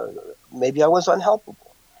 and maybe I was unhelpable.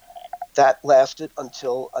 That lasted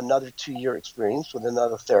until another 2-year experience with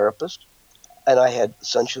another therapist, and I had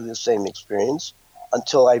essentially the same experience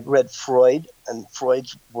until I read Freud, and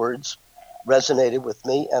Freud's words resonated with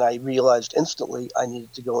me, and I realized instantly I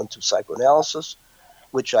needed to go into psychoanalysis,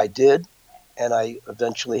 which I did, and I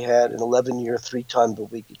eventually had an 11-year,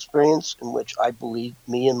 3-time-a-week experience in which I believe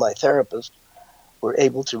me and my therapist were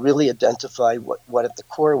able to really identify what at the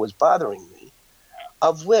core was bothering me,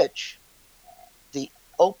 of which the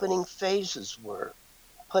opening phases were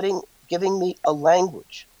giving me a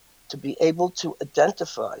language to be able to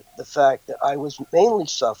identify the fact that I was mainly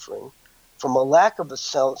suffering from a lack of a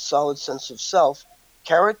solid sense of self,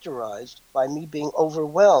 characterized by me being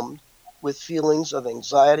overwhelmed with feelings of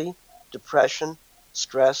anxiety, depression,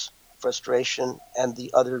 stress, frustration, and the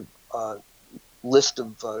other list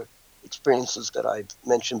of experiences that I've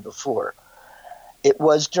mentioned before. It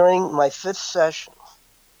was during my 5th session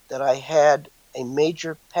that I had a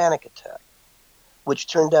major panic attack, which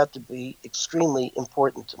turned out to be extremely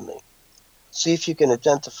important to me. See if you can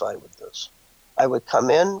identify with this. I would come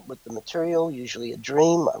in with the material, usually a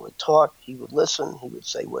dream. I would talk. He would listen. He would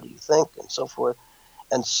say, what do you think? And so forth.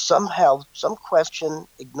 And somehow, some question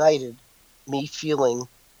ignited me feeling,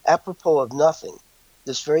 apropos of nothing,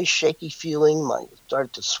 this very shaky feeling. I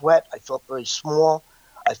started to sweat. I felt very small.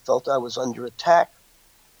 I felt I was under attack.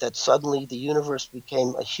 that suddenly the universe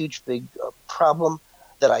became a huge, big problem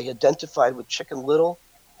that I identified with Chicken Little,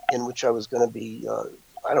 in which I was going to be,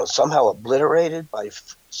 somehow obliterated by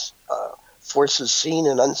forces seen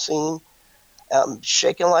and unseen. I'm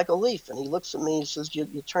shaking like a leaf. And he looks at me and says, you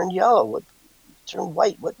turned yellow. You turned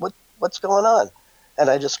white. What's going on? And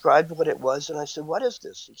I described what it was, and I said, what is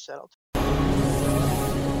this? He said,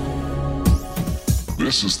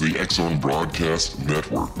 This is the X-Zone Broadcast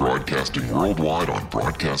Network, broadcasting worldwide on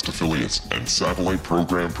broadcast affiliates and satellite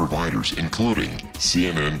program providers, including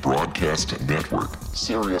CNN Broadcast Network,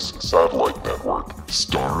 Sirius Satellite Network,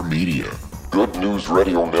 Star Media, Good News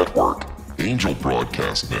Radio Network, Angel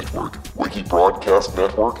Broadcast Network, Wiki Broadcast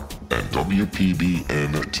Network, and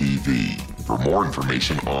WPBN TV. For more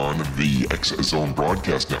information on the X-Zone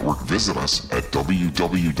Broadcast Network, visit us at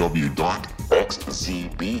www.xzbn.net.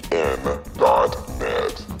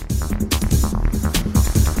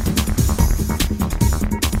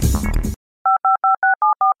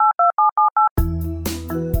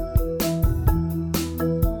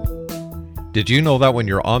 Did you know that when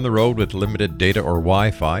you're on the road with limited data or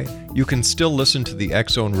Wi-Fi, you can still listen to the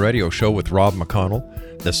X-Zone Radio Show with Rob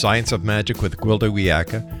McConnell, The Science of Magic with Gwilda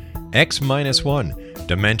Wiyaka, X-1,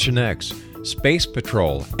 Dimension X, Space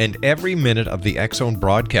Patrol, and every minute of the X-Zone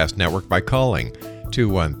Broadcast Network by calling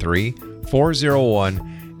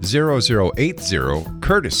 213-401-0080,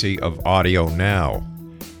 courtesy of Audio Now.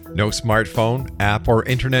 No smartphone, app, or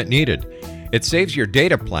internet needed. It saves your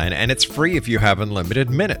data plan, and it's free if you have unlimited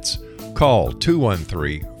minutes. Call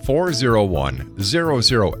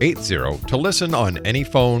 213-401-0080 to listen on any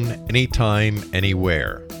phone, anytime,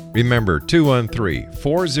 anywhere. Remember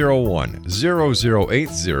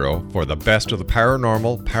 213-401-0080 for the best of the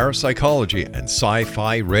paranormal, parapsychology, and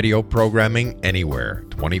sci-fi radio programming anywhere,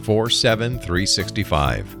 24/7,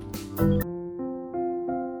 365.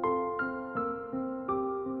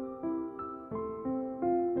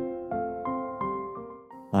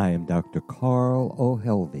 I am Dr. Carl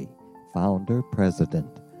O'Helvey, founder,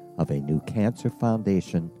 president of a new cancer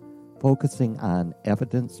foundation focusing on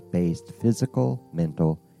evidence-based physical,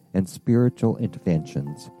 mental, and spiritual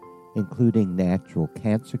interventions, including natural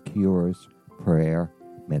cancer cures, prayer,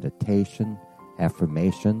 meditation,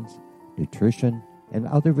 affirmations, nutrition, and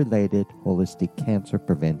other related holistic cancer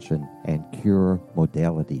prevention and cure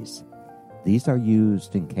modalities. These are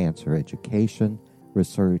used in cancer education,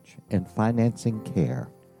 research, and financing care.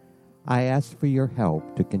 I ask for your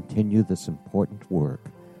help to continue this important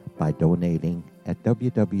work by donating at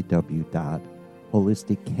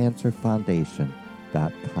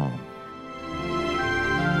www.holisticcancerfoundation.com.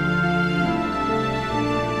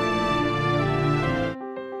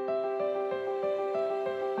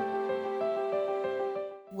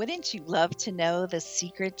 Wouldn't you love to know the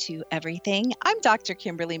secret to everything? I'm Dr.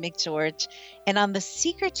 Kimberly McGeorge, and on The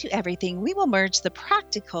Secret to Everything, we will merge the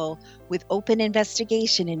practical with open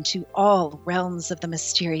investigation into all realms of the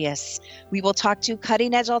mysterious. We will talk to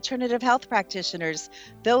cutting-edge alternative health practitioners,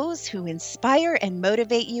 those who inspire and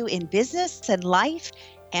motivate you in business and life,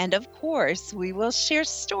 and of course, we will share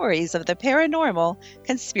stories of the paranormal,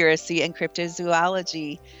 conspiracy, and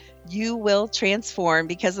cryptozoology. You will transform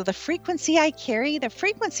because of the frequency I carry, the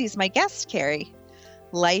frequencies my guests carry.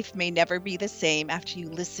 Life may never be the same after you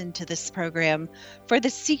listen to this program, for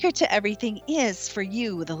the secret to everything is for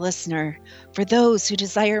you, the listener, for those who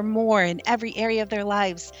desire more in every area of their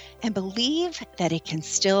lives and believe that it can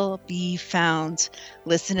still be found.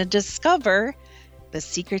 Listen and discover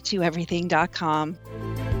thesecrettoeverything.com.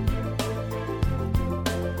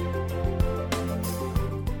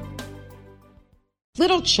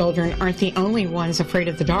 Little children aren't the only ones afraid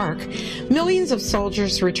of the dark. Millions of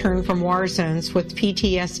soldiers return from war zones with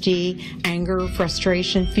PTSD, anger,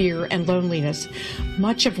 frustration, fear, and loneliness,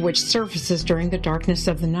 much of which surfaces during the darkness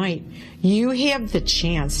of the night. You have the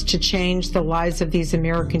chance to change the lives of these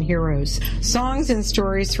American heroes. Songs and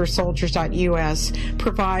Stories for Soldiers.us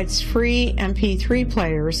provides free MP3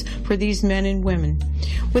 players for these men and women.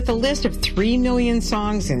 With a list of 3 million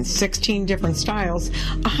songs in 16 different styles,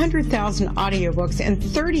 100,000 audiobooks, and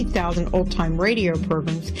 30,000 old-time radio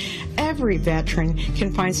programs, every veteran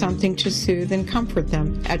can find something to soothe and comfort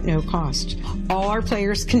them at no cost. All our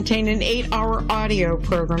players contain an 8-hour audio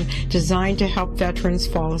program designed to help veterans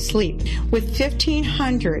fall asleep. With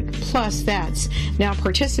 1,500 plus vets now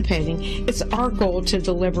participating, it's our goal to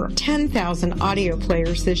deliver 10,000 audio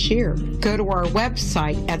players this year. Go to our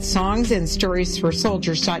website at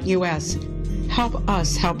songsandstoriesforsoldiers.us. Help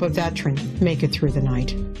us help a veteran make it through the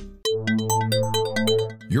night.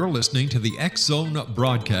 You're listening to the X-Zone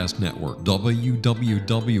Broadcast Network,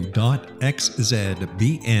 www.xzbn.net.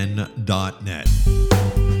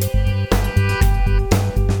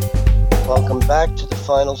 Welcome back to the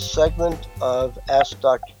final segment of Ask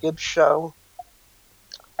Dr. Gibbs Show.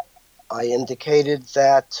 I indicated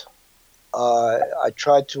that I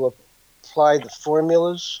tried to apply the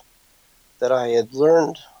formulas that I had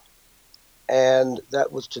learned, and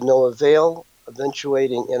that was to no avail,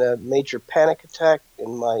 eventuating in a major panic attack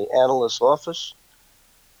in my analyst's office.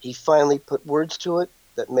 He finally put words to it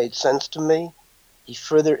that made sense to me. He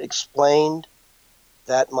further explained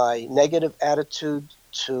that my negative attitude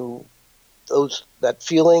to that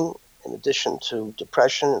feeling, in addition to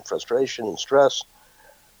depression and frustration and stress,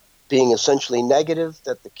 being essentially negative,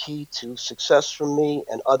 that the key to success for me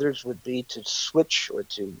and others would be to switch or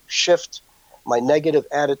to shift my negative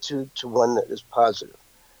attitude to one that is positive.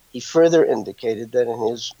 He further indicated that in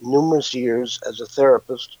his numerous years as a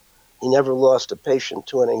therapist, he never lost a patient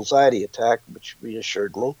to an anxiety attack, which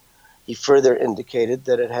reassured me. He further indicated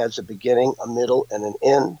that it has a beginning, a middle, and an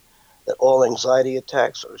end, that all anxiety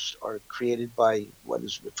attacks are created by what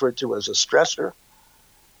is referred to as a stressor,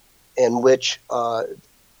 in which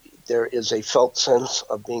there is a felt sense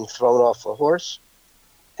of being thrown off a horse,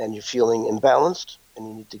 and you're feeling imbalanced, and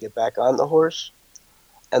you need to get back on the horse,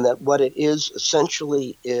 and that what it is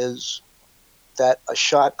essentially is that a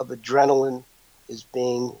shot of adrenaline is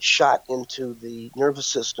being shot into the nervous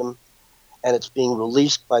system, and it's being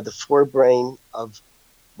released by the forebrain of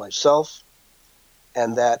myself,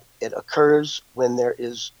 and that it occurs when there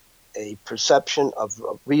is a perception of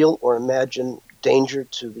a real or imagined danger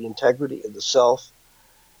to the integrity of the self,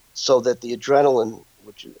 so that the adrenaline,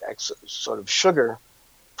 which is sort of sugar,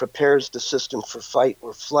 prepares the system for fight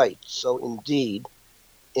or flight. So indeed,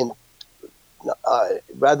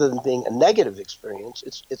 rather than being a negative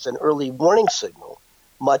experience, it's an early warning signal,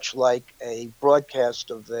 much like a broadcast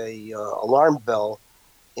of a alarm bell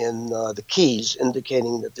in the Keys,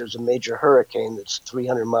 indicating that there's a major hurricane that's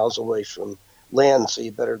 300 miles away from land, so you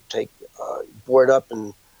better board up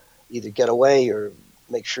and either get away or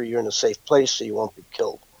make sure you're in a safe place so you won't be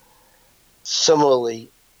killed. Similarly,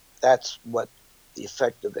 that's what the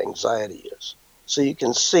effect of anxiety is. So you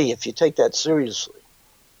can see, if you take that seriously,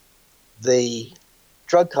 the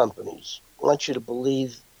drug companies want you to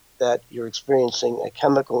believe that you're experiencing a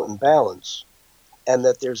chemical imbalance, and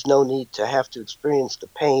that there's no need to have to experience the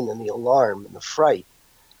pain and the alarm and the fright,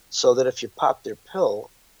 so that if you pop their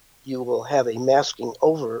pill, you will have a masking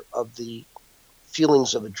over of the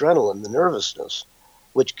feelings of adrenaline, the nervousness,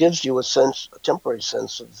 which gives you a temporary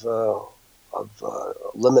sense of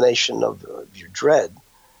elimination of your dread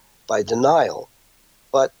by denial.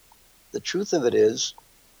 But the truth of it is,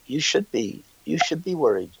 you should be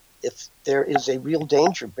worried. If there is a real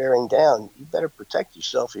danger bearing down, you better protect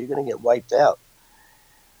yourself or you're going to get wiped out.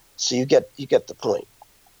 So you get the point.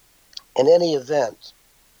 In any event,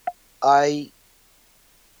 I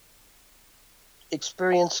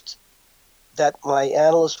experienced that my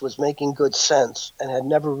analyst was making good sense and had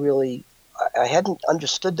never really, I hadn't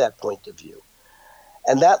understood that point of view.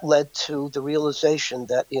 And that led to the realization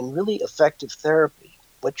that in really effective therapy,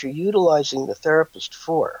 what you're utilizing the therapist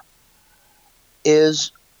for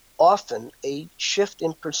is often a shift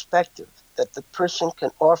in perspective, that the person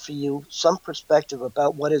can offer you some perspective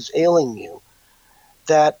about what is ailing you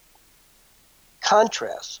that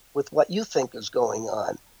contrasts with what you think is going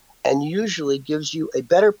on, and usually gives you a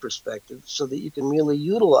better perspective so that you can really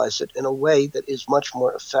utilize it in a way that is much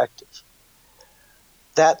more effective.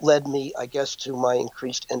 That led me, I guess, to my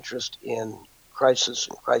increased interest in crisis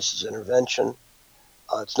and crisis intervention.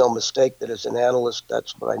 It's no mistake that as an analyst,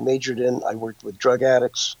 that's what I majored in. I worked with drug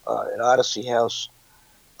addicts at Odyssey House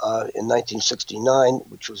in 1969,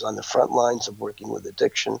 which was on the front lines of working with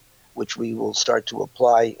addiction, which we will start to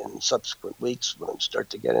apply in subsequent weeks when we start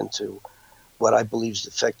to get into what I believe is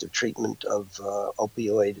effective treatment of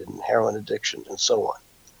opioid and heroin addiction and so on.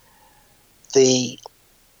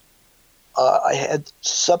 I had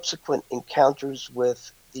subsequent encounters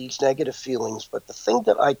with these negative feelings, but the thing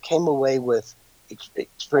that I came away with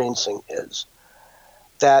experiencing is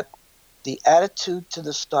that the attitude to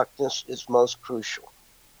the stuckness is most crucial.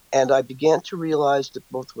 And I began to realize that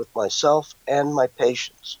both with myself and my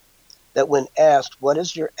patients, that when asked, what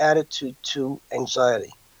is your attitude to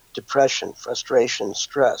anxiety, depression, frustration,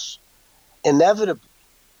 stress, inevitably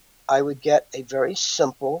I would get a very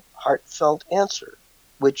simple, heartfelt answer,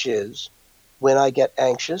 which is, when I get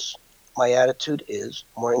anxious, my attitude is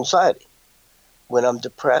more anxiety. When I'm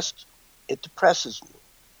depressed, it depresses me.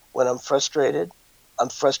 When I'm frustrated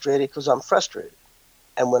because I'm frustrated.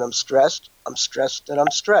 And when I'm stressed that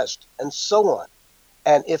I'm stressed, and so on.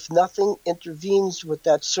 And if nothing intervenes with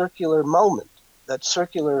that circular moment, that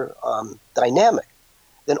circular dynamic,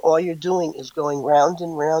 then all you're doing is going round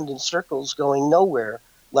and round in circles, going nowhere,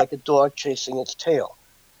 like a dog chasing its tail.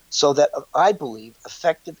 So that I believe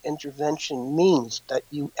effective intervention means that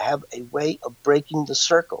you have a way of breaking the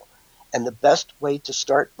circle. And the best way to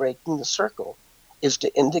start breaking the circle is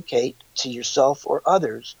to indicate to yourself or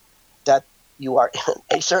others that you are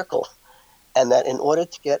in a circle, and that in order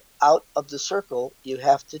to get out of the circle, you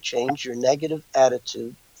have to change your negative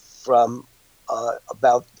attitude from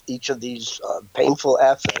about each of these painful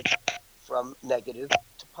affects from negative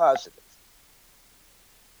to positive.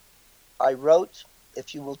 I wrote,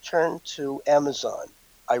 if you will turn to Amazon,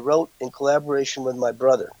 I wrote in collaboration with my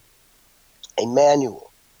brother a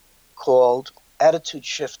manual called Attitude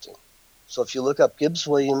Shifting. So if you look up Gibbs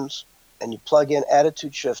Williams and you plug in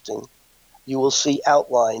Attitude Shifting, you will see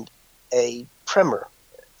outlined a primer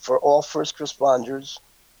for all first responders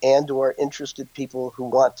and or interested people who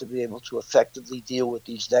want to be able to effectively deal with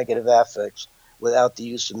these negative affects without the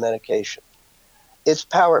use of medication. It's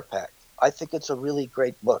power-packed. I think it's a really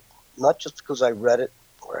great book, not just because I read it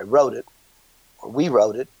or I wrote it or we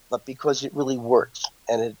wrote it, but because it really works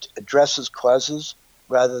and it addresses causes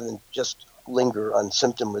rather than just linger on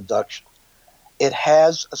symptom reduction. It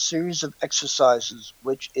has a series of exercises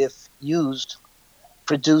which, if used,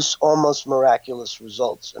 produce almost miraculous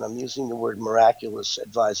results, and I'm using the word miraculous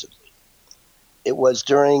advisedly. It was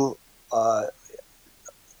during the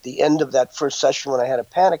end of that first session when I had a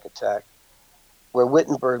panic attack where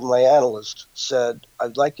Wittenberg, my analyst, said,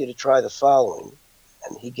 I'd like you to try the following.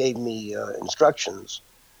 And he gave me instructions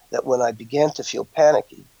that when I began to feel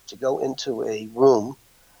panicky, to go into a room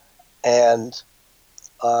and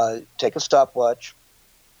take a stopwatch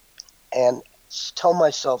and tell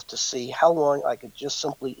myself to see how long I could just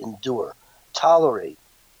simply endure, tolerate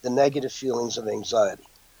the negative feelings of anxiety.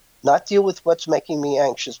 Not deal with what's making me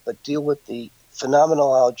anxious, but deal with the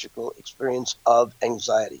phenomenological experience of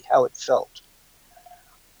anxiety, how it felt.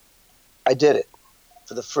 I did it.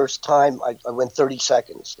 For the first time, I went 30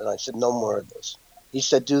 seconds. Then I said, no more of this. He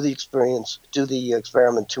said, do the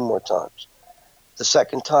experiment 2 more times. The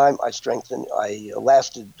second time, I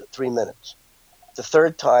lasted 3 minutes. The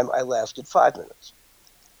third time, I lasted 5 minutes.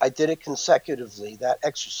 I did it consecutively, that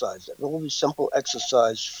exercise, that really simple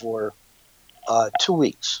exercise for 2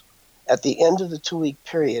 weeks. At the end of the 2-week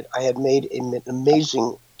period, I had made an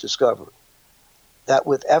amazing discovery that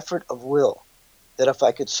with effort of will, that if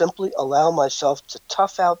I could simply allow myself to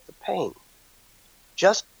tough out the pain,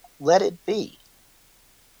 just let it be,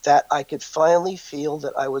 that I could finally feel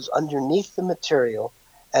that I was underneath the material,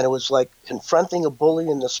 and it was like confronting a bully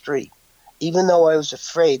in the street. Even though I was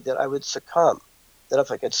afraid that I would succumb, that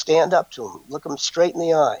if I could stand up to him, look him straight in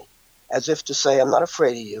the eye, as if to say, I'm not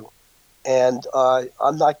afraid of you, and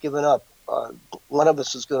I'm not giving up. One of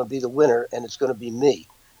us is going to be the winner, and it's going to be me.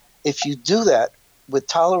 If you do that with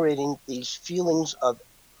tolerating these feelings of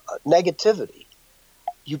negativity,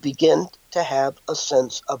 you begin to have a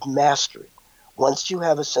sense of mastery. Once you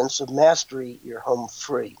have a sense of mastery, you're home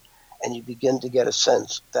free, and you begin to get a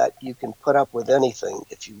sense that you can put up with anything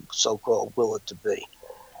if you so-called will it to be.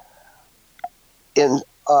 In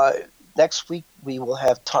next week, we will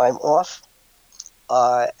have time off,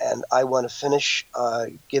 and I want to finish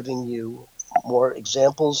giving you more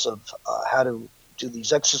examples of how to do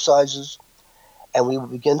these exercises, and we will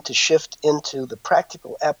begin to shift into the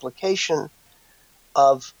practical application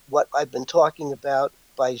of what I've been talking about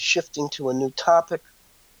by shifting to a new topic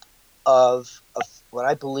of what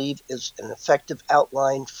I believe is an effective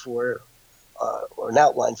outline for, or an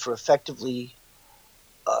outline for effectively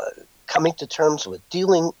coming to terms with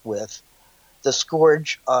dealing with the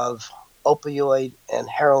scourge of opioid and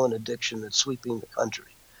heroin addiction that's sweeping the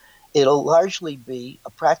country. It'll largely be a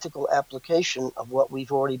practical application of what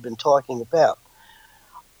we've already been talking about.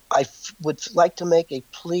 I would like to make a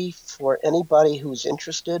plea for anybody who's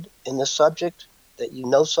interested in this subject, that you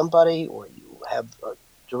know somebody or you have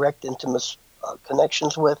direct intimate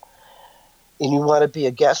connections with, and you want to be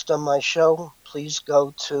a guest on my show, please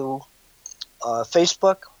go to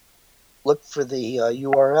Facebook, look for the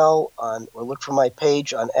URL or look for my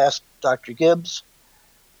page on Ask Dr. Gibbs.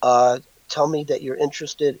 Tell me that you're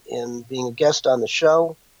interested in being a guest on the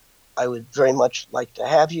show. I would very much like to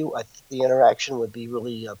have you. I think the interaction would be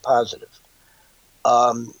really positive.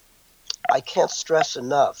 I can't stress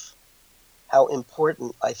enough how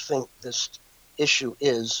important I think this issue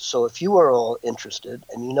is. So if you are all interested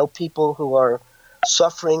and you know people who are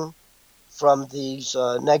suffering from these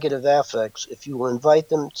negative affects, if you will invite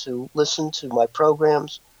them to listen to my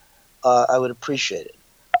programs, I would appreciate it.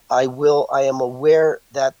 I am aware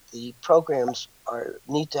that the programs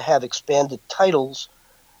need to have expanded titles,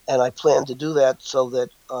 and I plan to do that so that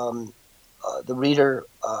the reader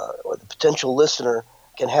or the potential listener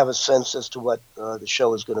can have a sense as to what the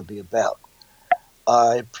show is going to be about.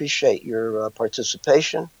 I appreciate your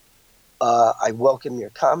participation. I welcome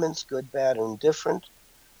your comments, good, bad, or indifferent,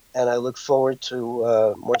 and I look forward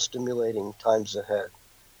to more stimulating times ahead.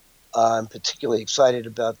 I'm particularly excited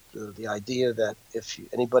about the idea that if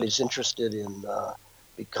anybody's interested in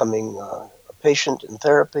becoming a patient in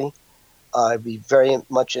therapy, I'd be very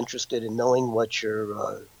much interested in knowing what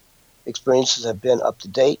your experiences have been up to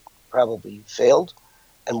date, probably failed,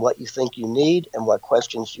 and what you think you need, and what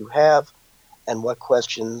questions you have, and what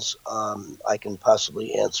questions I can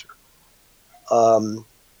possibly answer.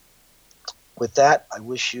 With that, I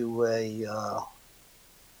wish you a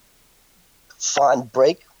fond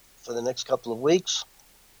break for the next couple of weeks,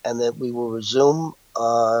 and that we will resume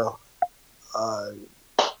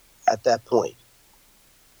at that point.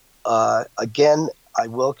 Again, I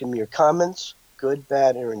welcome your comments, good,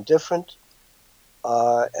 bad, or indifferent,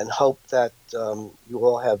 and hope that you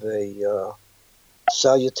all have a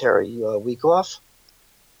salutary week off,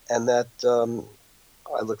 and that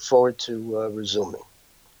I look forward to resuming.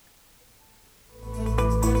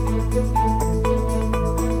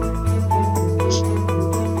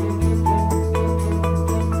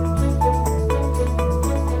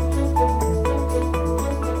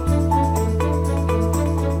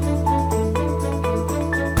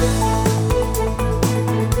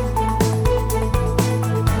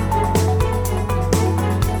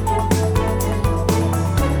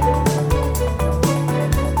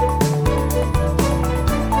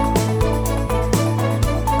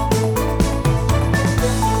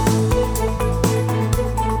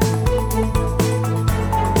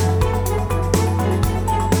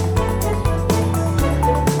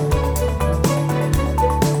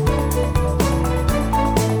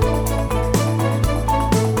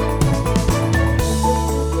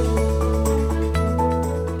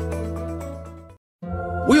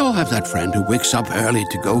 We all have that friend who wakes up early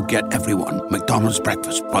to go get everyone McDonald's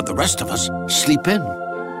breakfast, while the rest of us sleep in.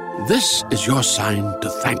 This is your sign to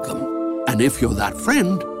thank them. And if you're that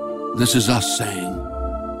friend, this is us saying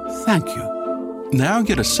thank you. Now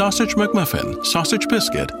get a sausage McMuffin, sausage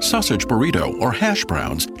biscuit, sausage burrito, or hash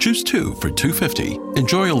browns. Choose 2 for $2.50.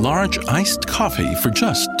 Enjoy a large iced coffee for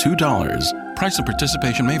just $2. Price and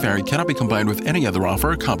participation may vary. Cannot be combined with any other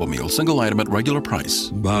offer or combo meal. Single item at regular price.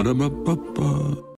 Ba-da-ba-ba-ba.